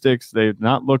statistics, they're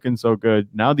not looking so good.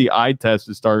 Now the eye test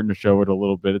is starting to show it a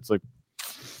little bit. It's like,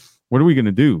 what are we going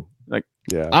to do? Like,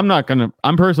 yeah,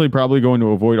 I'm personally probably going to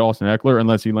avoid Austin Eckler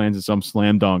unless he lands in some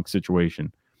slam dunk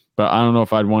situation. But I don't know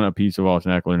if I'd want a piece of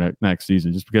Austin Eckler next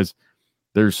season, just because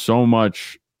there's so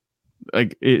much,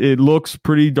 like, it looks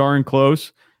pretty darn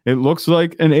close. It looks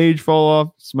like an age fall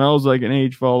off, smells like an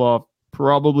age fall off,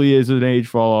 probably is an age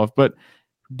fall off. But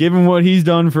given what he's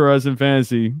done for us in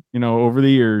fantasy, over the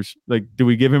years, like, do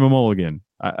we give him a mulligan?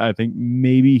 I think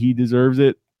maybe he deserves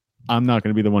it. I'm not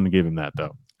going to be the one to give him that,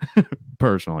 though,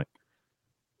 personally.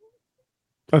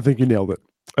 I think you nailed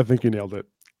it.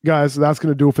 Guys, that's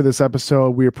going to do it for this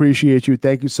episode. We appreciate you.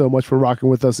 Thank you so much for rocking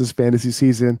with us this fantasy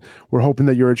season. We're hoping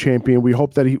that you're a champion. We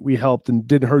hope that we helped and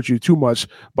didn't hurt you too much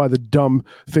by the dumb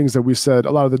things that we said,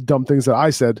 a lot of the dumb things that I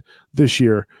said this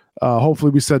year.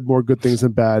 Hopefully we said more good things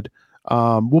than bad.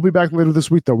 We'll be back later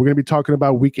this week, though. We're going to be talking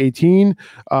about week 18.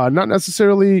 Not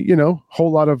necessarily,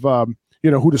 whole lot of,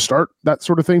 who to start, that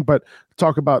sort of thing, but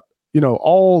talk about,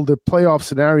 all the playoff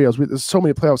scenarios. There's so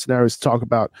many playoff scenarios to talk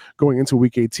about going into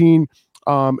week 18,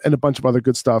 and a bunch of other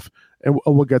good stuff. And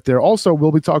we'll get there. Also,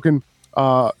 we'll be talking,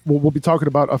 we'll be talking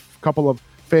about a couple of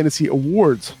fantasy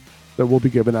awards that we'll be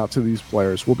giving out to these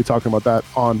players. We'll be talking about that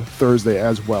on Thursday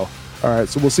as well. All right.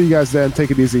 So we'll see you guys then.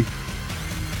 Take it easy.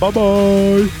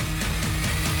 Bye-bye.